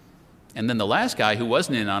 And then the last guy who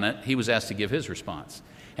wasn't in on it, he was asked to give his response.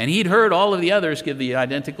 And he'd heard all of the others give the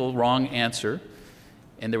identical wrong answer,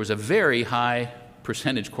 and there was a very high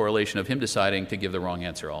percentage correlation of him deciding to give the wrong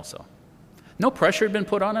answer also. No pressure had been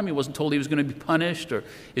put on him. He wasn't told he was going to be punished.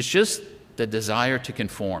 It's just the desire to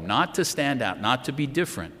conform, not to stand out, not to be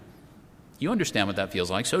different. You understand what that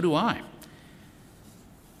feels like. So do I.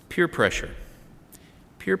 Peer pressure.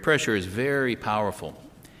 Peer pressure is very powerful.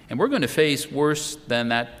 And we're going to face worse than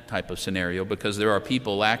that type of scenario because there are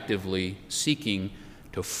people actively seeking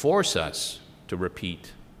to force us to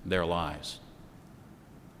repeat their lies.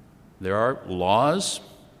 There are laws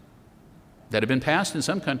that have been passed in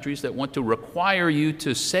some countries that want to require you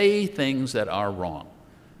to say things that are wrong,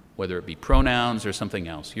 whether it be pronouns or something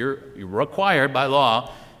else. You're required by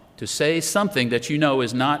law to say something that you know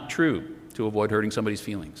is not true to avoid hurting somebody's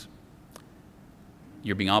feelings.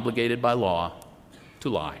 You're being obligated by law to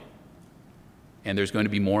lie. And there's going to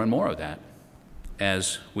be more and more of that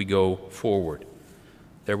as we go forward.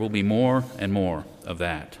 There will be more and more of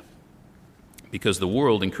that because the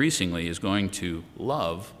world increasingly is going to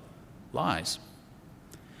love lies.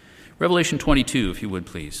 Revelation 22, if you would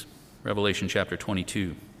please. Revelation chapter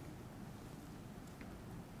 22,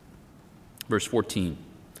 verse 14.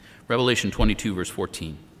 Revelation 22, verse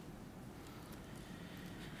 14.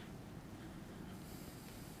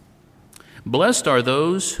 Blessed are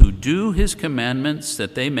those who do his commandments,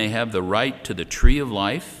 that they may have the right to the tree of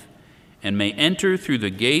life and may enter through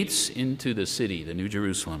the gates into the city, the New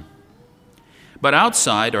Jerusalem. But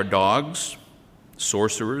outside are dogs,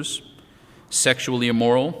 sorcerers, sexually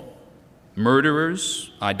immoral,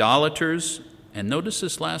 murderers, idolaters, and notice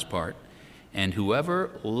this last part, and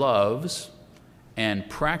whoever loves and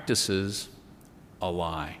practices a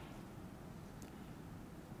lie.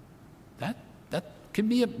 That could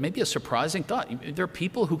be maybe a surprising thought. There are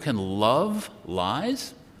people who can love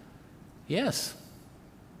lies? Yes.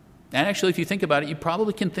 And actually, if you think about it, you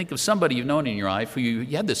probably can think of somebody you've known in your life who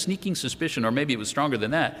you had the sneaking suspicion, or maybe it was stronger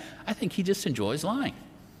than that. I think he just enjoys lying.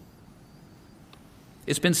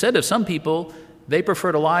 It's been said of some people, they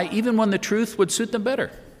prefer to lie even when the truth would suit them better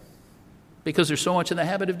because they're so much in the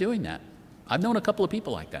habit of doing that. I've known a couple of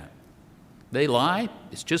people like that. They lie.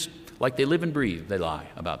 It's just like they live and breathe. They lie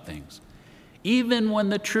about things. Even when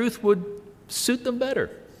the truth would suit them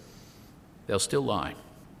better, they'll still lie.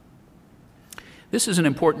 This is an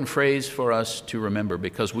important phrase for us to remember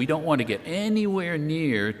because we don't want to get anywhere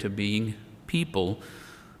near to being people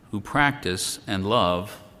who practice and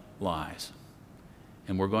love lies.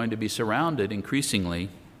 And we're going to be surrounded increasingly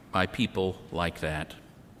by people like that,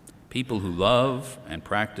 people who love and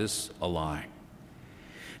practice a lie.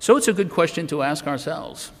 So it's a good question to ask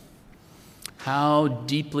ourselves. How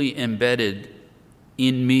deeply embedded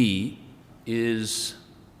in me is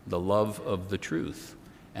the love of the truth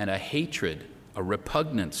and a hatred, a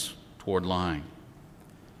repugnance toward lying?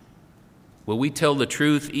 Will we tell the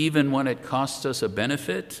truth even when it costs us a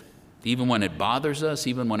benefit, even when it bothers us,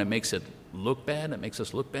 even when it makes us look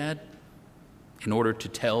bad, in order to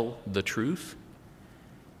tell the truth?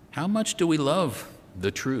 How much do we love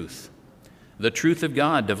the truth? The truth of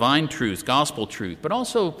God, divine truth, gospel truth, but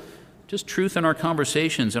also just truth in our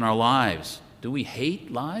conversations, in our lives. Do we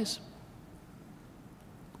hate lies?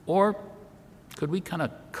 Or could we kind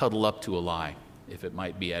of cuddle up to a lie if it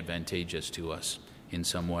might be advantageous to us in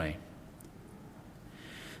some way?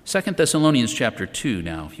 2 Thessalonians chapter 2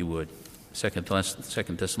 now, if you would. 2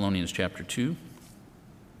 Thessalonians chapter 2,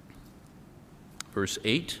 verse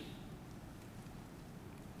 8.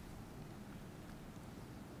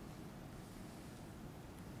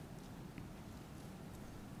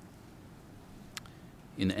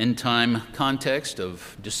 In the end-time context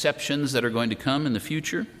of deceptions that are going to come in the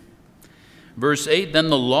future. Verse 8, then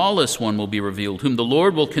the lawless one will be revealed, whom the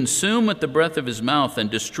Lord will consume with the breath of his mouth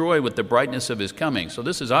and destroy with the brightness of his coming. So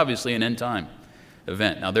this is obviously an end-time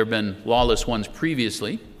event. Now, there have been lawless ones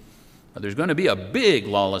previously, but there's going to be a big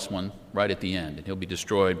lawless one right at the end, and he'll be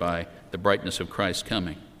destroyed by the brightness of Christ's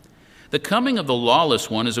coming. The coming of the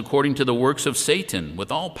lawless one is according to the works of Satan,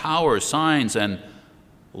 with all power, signs, and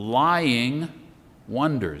lying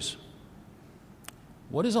wonders.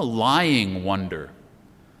 What is a lying wonder?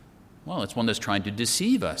 Well, it's one that's trying to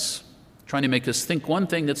deceive us, trying to make us think one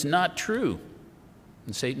thing that's not true.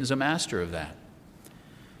 And Satan is a master of that.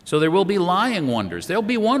 So there will be lying wonders. There'll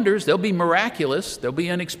be wonders, they'll be miraculous, they'll be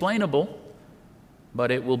unexplainable,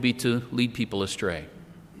 but it will be to lead people astray.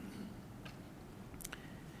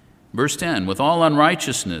 Verse 10, with all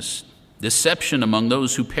unrighteousness, deception among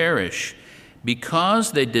those who perish,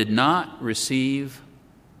 because they did not receive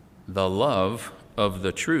the love of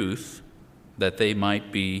the truth, that they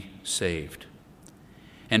might be saved.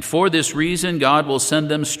 And for this reason, God will send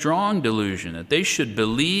them strong delusion, that they should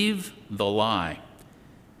believe the lie.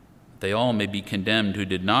 They all may be condemned who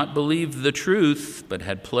did not believe the truth, but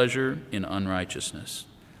had pleasure in unrighteousness.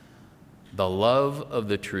 The love of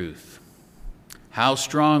the truth. How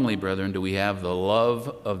strongly, brethren, do we have the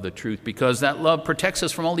love of the truth? Because that love protects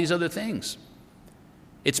us from all these other things.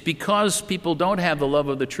 It's because people don't have the love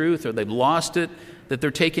of the truth, or they've lost it, that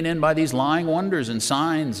they're taken in by these lying wonders and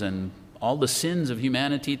signs and all the sins of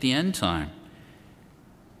humanity at the end time.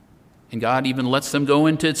 And God even lets them go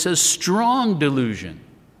into, it says, strong delusion,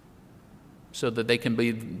 so that they can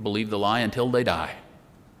believe the lie until they die.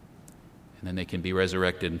 And then they can be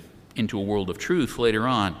resurrected into a world of truth later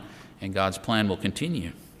on, and God's plan will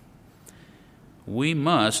continue. We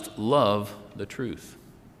must love the truth.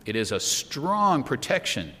 It is a strong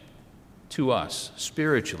protection to us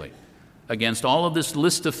spiritually against all of this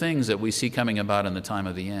list of things that we see coming about in the time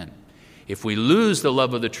of the end. If we lose the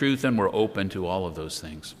love of the truth, then we're open to all of those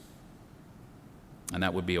things. And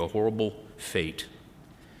that would be a horrible fate.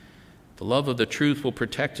 The love of the truth will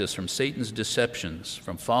protect us from Satan's deceptions,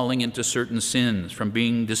 from falling into certain sins, from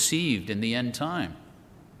being deceived in the end time.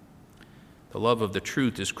 The love of the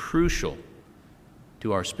truth is crucial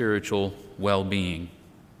to our spiritual well-being,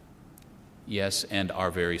 yes, and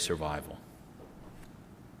our very survival.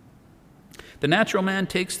 The natural man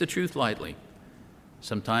takes the truth lightly,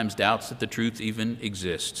 sometimes doubts that the truth even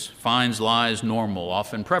exists, finds lies normal,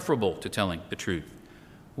 often preferable to telling the truth.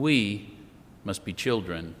 We must be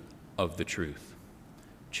children of the truth,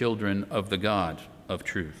 children of the God of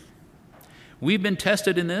truth. We've been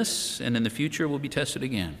tested in this, and in the future we'll be tested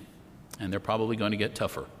again, and they're probably going to get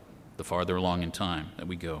tougher the farther along in time that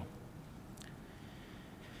we go.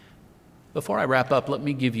 Before I wrap up, let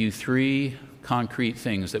me give you 3 concrete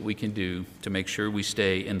things that we can do to make sure we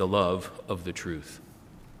stay in the love of the truth.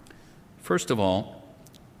 First of all,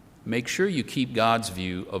 make sure you keep God's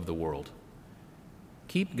view of the world.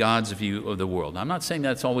 Keep God's view of the world. Now, I'm not saying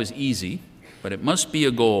that's always easy, but it must be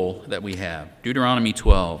a goal that we have. Deuteronomy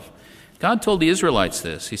 12. God told the Israelites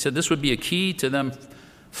this. He said this would be a key to them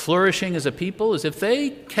flourishing as a people, is if they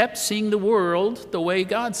kept seeing the world the way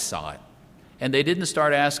God saw it. And they didn't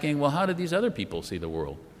start asking, well, how did these other people see the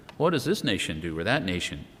world? What does this nation do or that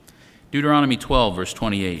nation? Deuteronomy 12, verse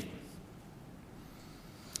 28.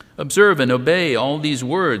 Observe and obey all these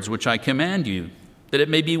words which I command you, that it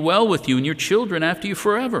may be well with you and your children after you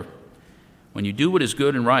forever, when you do what is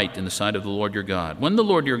good and right in the sight of the Lord your God. When the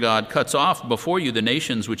Lord your God cuts off before you the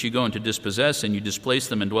nations which you go in to dispossess, and you displace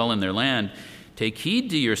them and dwell in their land, take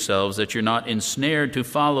heed to yourselves that you're not ensnared to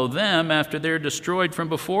follow them after they're destroyed from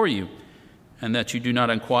before you, and that you do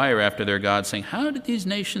not inquire after their gods, saying, how did these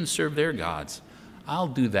nations serve their gods? I'll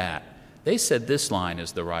do that. They said this line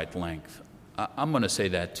is the right length. I'm going to say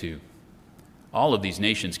that too. All of these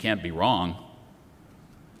nations can't be wrong.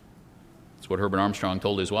 That's what Herbert Armstrong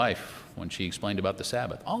told his wife when she explained about the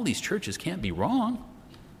Sabbath. All these churches can't be wrong.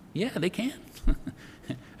 Yeah, they can.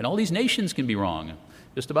 And all these nations can be wrong.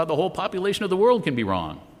 Just about the whole population of the world can be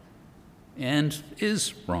wrong and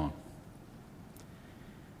is wrong.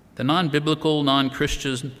 The non-biblical,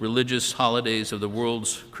 non-Christian religious holidays of the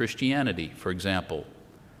world's Christianity, for example,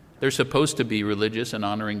 they're supposed to be religious and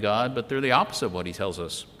honoring God, but they're the opposite of what he tells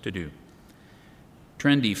us to do.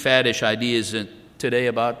 Trendy, faddish ideas today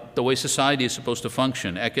about the way society is supposed to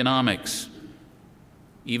function, economics,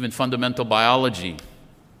 even fundamental biology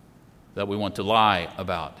that we want to lie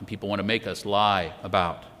about, and people want to make us lie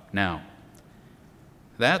about now.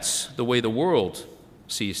 That's the way the world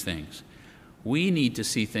sees things. We need to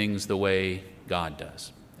see things the way God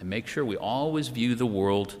does, and make sure we always view the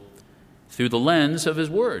world through the lens of his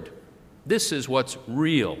word. This is what's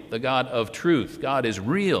real, the God of truth. God is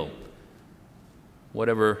real,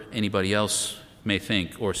 whatever anybody else may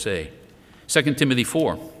think or say. 2 Timothy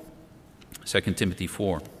 4. 2 Timothy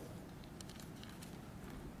 4.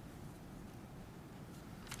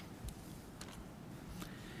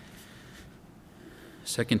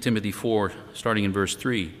 2 Timothy 4, starting in verse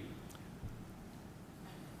 3.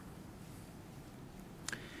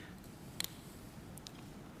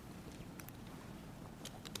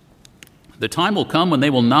 The time will come when they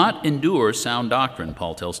will not endure sound doctrine,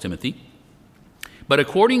 Paul tells Timothy, but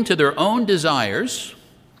according to their own desires,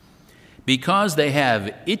 because they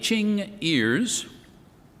have itching ears,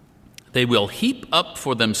 they will heap up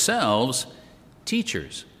for themselves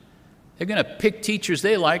teachers. They're going to pick teachers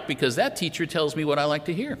they like because that teacher tells me what I like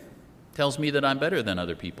to hear, tells me that I'm better than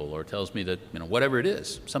other people, or tells me that, whatever it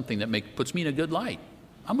is, something that puts me in a good light.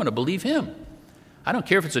 I'm going to believe him. I don't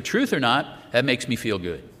care if it's the truth or not, that makes me feel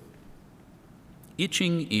good.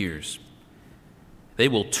 Itching ears. They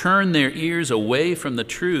will turn their ears away from the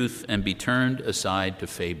truth and be turned aside to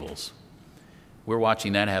fables. We're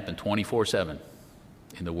watching that happen 24/7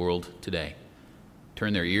 in the world today.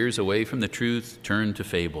 Turn their ears away from the truth, turn to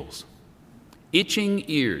fables. Itching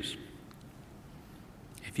ears.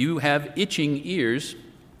 If you have itching ears,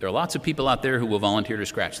 there are lots of people out there who will volunteer to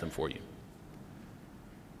scratch them for you.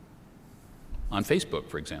 On Facebook,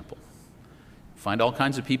 for example. Find all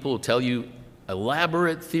kinds of people who tell you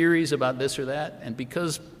elaborate theories about this or that, and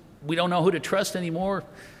because we don't know who to trust anymore,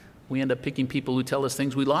 we end up picking people who tell us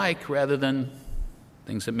things we like rather than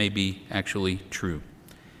things that may be actually true.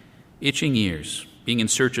 Itching ears, being in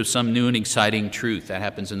search of some new and exciting truth. That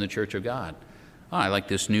happens in the Church of God. Oh, I like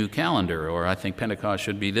this new calendar, or I think Pentecost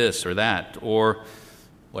should be this or that, or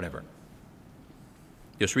whatever.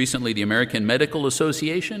 Just recently, the American Medical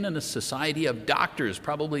Association and the Society of Doctors,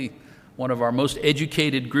 probably one of our most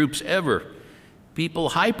educated groups ever, people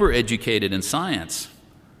hyper-educated in science,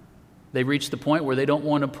 they've reached the point where they don't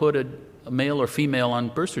want to put a male or female on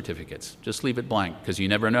birth certificates. Just leave it blank, because you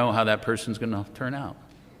never know how that person's going to turn out.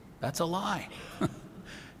 That's a lie.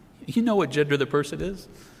 You know what gender the person is?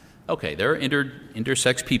 Okay, they're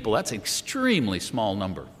intersex people. That's an extremely small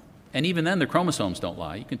number. And even then, the chromosomes don't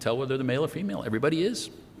lie. You can tell whether they're male or female. Everybody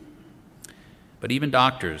is. But even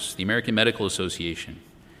doctors, the American Medical Association,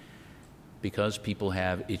 because people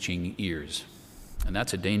have itching ears. And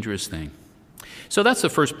that's a dangerous thing. So that's the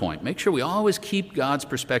first point. Make sure we always keep God's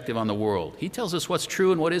perspective on the world. He tells us what's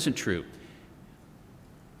true and what isn't true.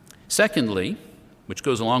 Secondly, which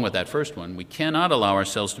goes along with that first one, we cannot allow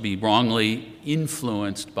ourselves to be wrongly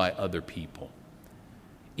influenced by other people.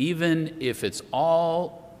 Even if it's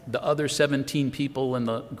all the other 17 people in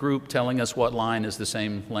the group telling us what line is the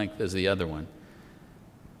same length as the other one.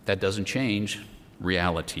 That doesn't change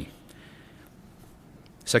reality.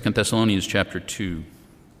 2 Thessalonians chapter 2.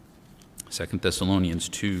 2 Thessalonians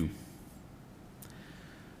 2.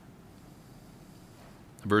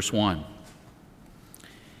 Verse 1.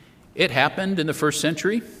 It happened in the first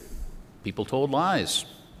century. People told lies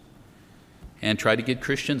and tried to get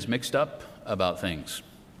Christians mixed up about things.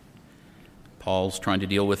 Paul's trying to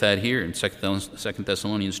deal with that here in 2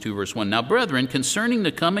 Thessalonians 2, verse 1. Now, brethren, concerning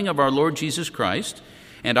the coming of our Lord Jesus Christ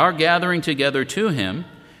and our gathering together to him,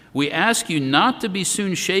 we ask you not to be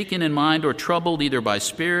soon shaken in mind or troubled either by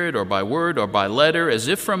spirit or by word or by letter, as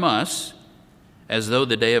if from us, as though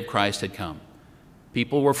the day of Christ had come.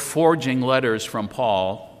 People were forging letters from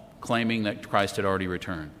Paul claiming that Christ had already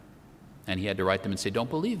returned. And he had to write them and say,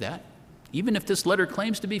 don't believe that. Even if this letter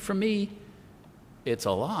claims to be from me, it's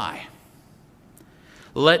a lie.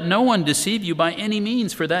 Let no one deceive you by any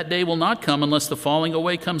means, for that day will not come unless the falling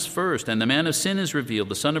away comes first, and the man of sin is revealed,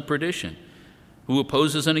 the son of perdition, who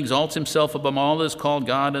opposes and exalts himself above all that is called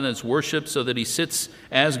God and is worshipped, so that he sits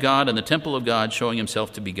as God in the temple of God, showing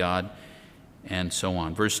himself to be God, and so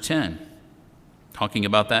on. Verse 10, talking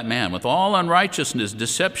about that man, with all unrighteousness,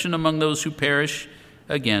 deception among those who perish,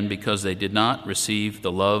 again, because they did not receive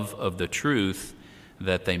the love of the truth,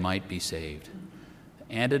 that they might be saved.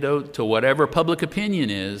 Antidote to whatever public opinion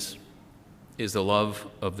is the love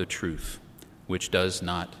of the truth, which does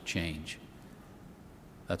not change.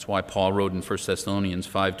 That's why Paul wrote in 1 Thessalonians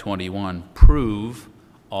 5:21, prove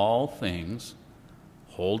all things,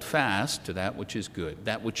 hold fast to that which is good,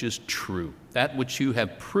 that which is true, that which you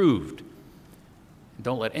have proved.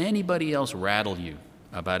 Don't let anybody else rattle you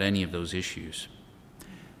about any of those issues.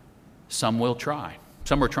 Some will try.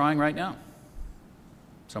 Some are trying right now.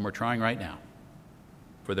 Some are trying right now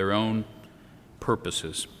for their own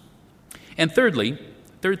purposes. And thirdly,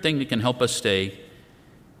 third thing that can help us stay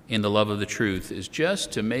in the love of the truth is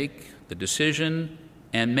just to make the decision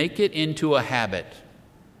and make it into a habit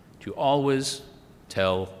to always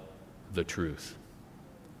tell the truth.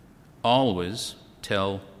 Always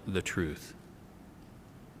tell the truth.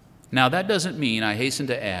 Now, that doesn't mean, I hasten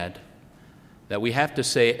to add, that we have to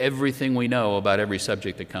say everything we know about every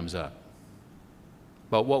subject that comes up.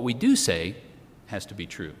 But what we do say has to be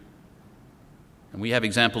true. And we have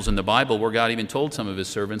examples in the Bible where God even told some of his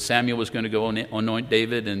servants, Samuel was going to go anoint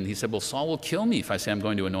David, and he said, well, Saul will kill me if I say I'm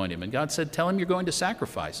going to anoint him. And God said, tell him you're going to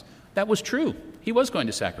sacrifice. That was true. He was going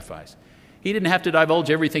to sacrifice. He didn't have to divulge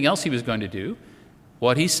everything else he was going to do.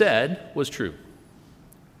 What he said was true.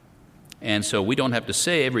 And so we don't have to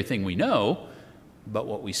say everything we know, but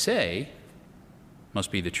what we say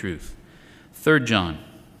must be the truth. 3 John,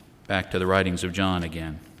 back to the writings of John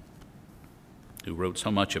again, who wrote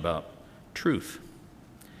so much about truth.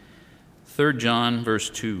 3 John, verse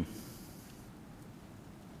 2.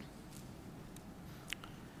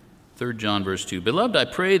 3 John, verse 2. Beloved, I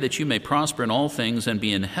pray that you may prosper in all things and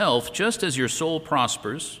be in health, just as your soul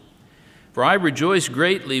prospers. For I rejoiced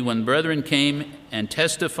greatly when brethren came and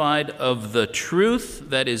testified of the truth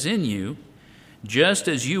that is in you, just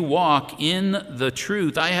as you walk in the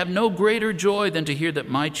truth. I have no greater joy than to hear that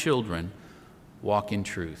my children walk in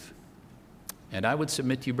truth. And I would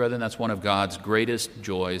submit to you, brethren, that's one of God's greatest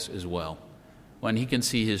joys as well, when he can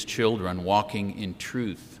see his children walking in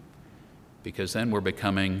truth, because then we're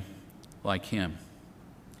becoming like him.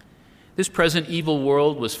 This present evil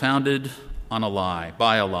world was founded on a lie,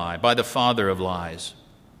 by the father of lies.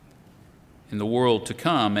 in the world to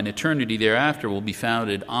come, and eternity thereafter will be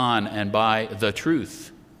founded on and by the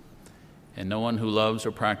truth. And no one who loves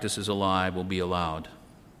or practices a lie will be allowed.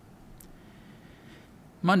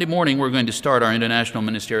 Monday morning, we're going to start our International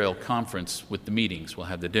Ministerial Conference with the meetings. We'll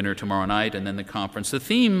have the dinner tomorrow night and then the conference. The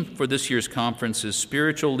theme for this year's conference is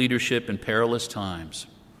Spiritual Leadership in Perilous Times,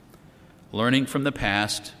 Learning from the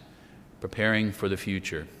Past, Preparing for the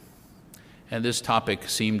Future. And this topic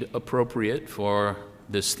seemed appropriate for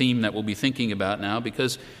this theme that we'll be thinking about now,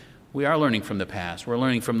 because we are learning from the past. We're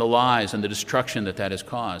learning from the lies and the destruction that has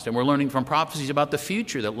caused. And we're learning from prophecies about the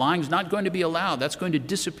future, that lying's not going to be allowed. That's going to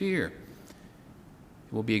disappear.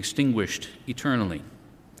 It will be extinguished eternally.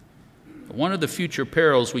 But one of the future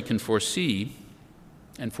perils we can foresee,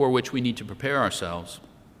 and for which we need to prepare ourselves,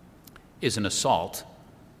 is an assault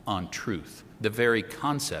on truth, the very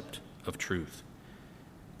concept of truth.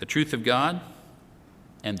 The truth of God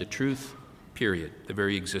and the truth, period, the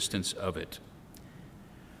very existence of it.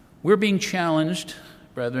 We're being challenged,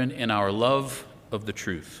 brethren, in our love of the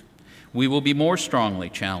truth. We will be more strongly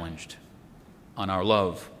challenged on our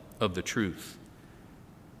love of the truth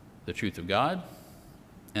of God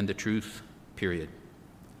and the truth, period.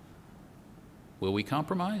 Will we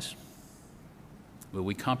compromise? Will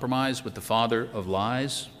we compromise with the father of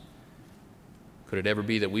lies? Could it ever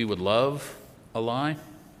be that we would love a lie?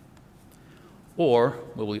 Or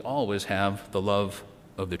will we always have the love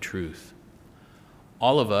of the truth?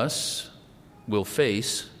 All of us will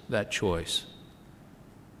face that choice.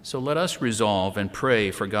 So let us resolve and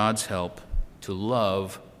pray for God's help to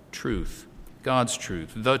love truth, God's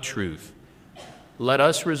truth, the truth. Let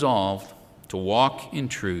us resolve to walk in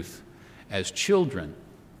truth as children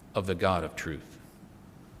of the God of truth.